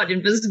pass out,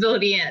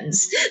 invisibility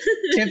ends.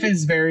 Tiff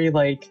is very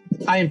like,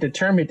 I am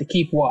determined to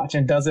keep watch,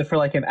 and does it for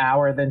like an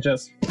hour, then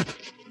just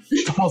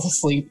falls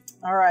asleep.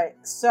 All right.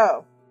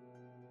 So,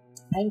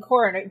 and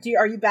Corin,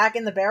 are you back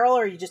in the barrel,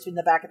 or are you just in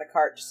the back of the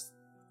cart just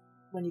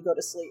when you go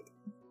to sleep?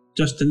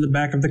 Just in the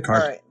back of the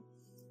cart. All right.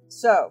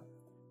 So,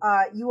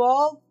 you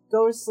all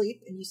go to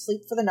sleep, and you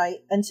sleep for the night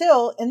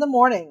until in the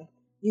morning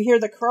you hear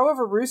the crow of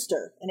a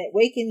rooster, and it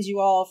wakens you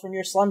all from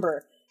your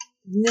slumber.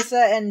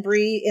 Nissa and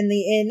Bree in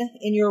the inn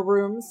in your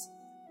rooms.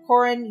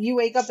 Corin, you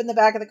wake up in the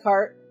back of the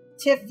cart.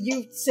 Tiff,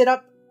 you sit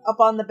up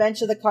on the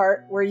bench of the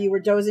cart where you were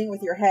dozing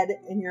with your head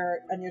on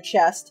your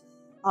chest.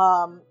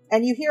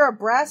 And you hear a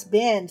brass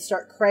band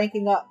start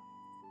cranking up.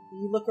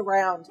 You look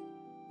around,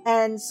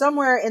 and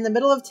somewhere in the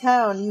middle of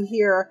town you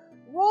hear,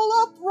 roll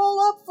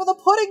up for the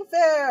pudding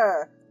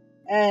fair!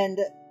 And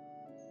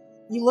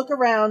you look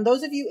around.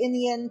 Those of you in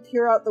the inn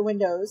peer out the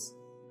windows.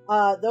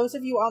 Those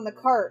of you on the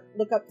cart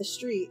look up the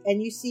street,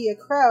 and you see a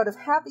crowd of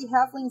happy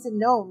halflings and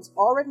gnomes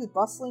already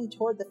bustling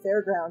toward the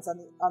fairgrounds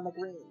on the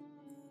green.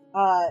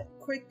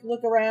 Quick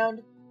look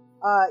around.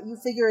 You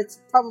figure it's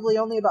probably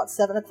only about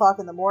 7 o'clock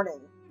in the morning,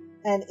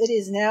 and it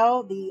is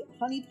now the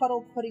Honey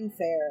Puddle Pudding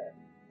Fair,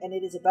 and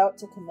it is about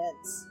to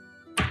commence.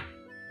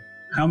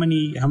 How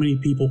many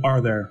people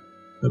are there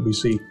that we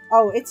see?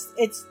 Oh,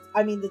 it's.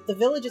 I mean, the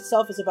village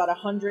itself is about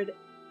 100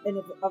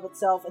 of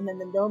itself, and then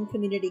the gnome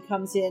community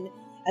comes in.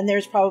 And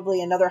there's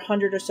probably another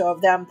 100 or so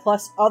of them,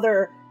 plus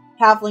other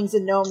halflings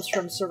and gnomes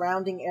from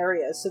surrounding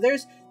areas. So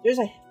there's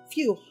a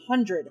few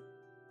hundred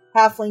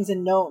halflings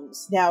and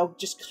gnomes now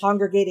just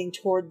congregating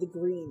toward the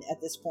green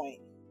at this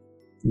point.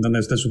 And then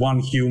there's this one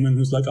human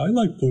who's like, I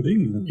like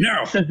pudding.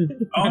 No,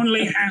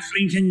 only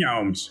halflings and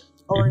gnomes.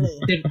 Only.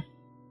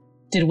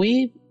 Did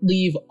we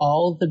leave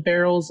all the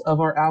barrels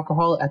of our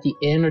alcohol at the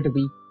inn, or did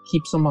we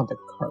keep some on the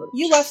cart?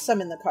 You left some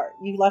in the cart.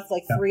 You left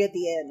like 3 at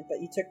the inn,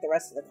 but you took the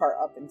rest of the cart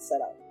up and set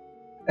up.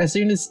 As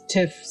soon as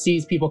Tiff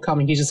sees people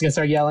coming, he's just gonna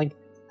start yelling,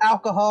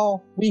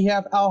 alcohol! We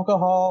have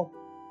alcohol!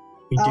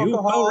 We do?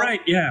 Alcohol. Oh,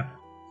 right, yeah.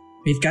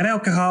 We've got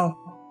alcohol.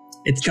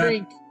 It's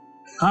Drink! got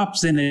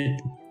hops in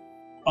it.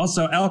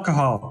 Also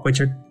alcohol, which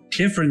are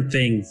different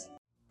things.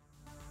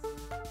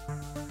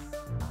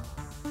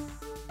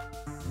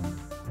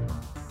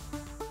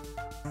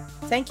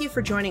 Thank you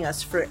for joining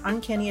us for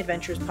Uncanny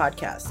Adventures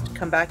podcast.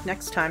 Come back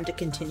next time to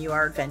continue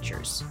our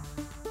adventures.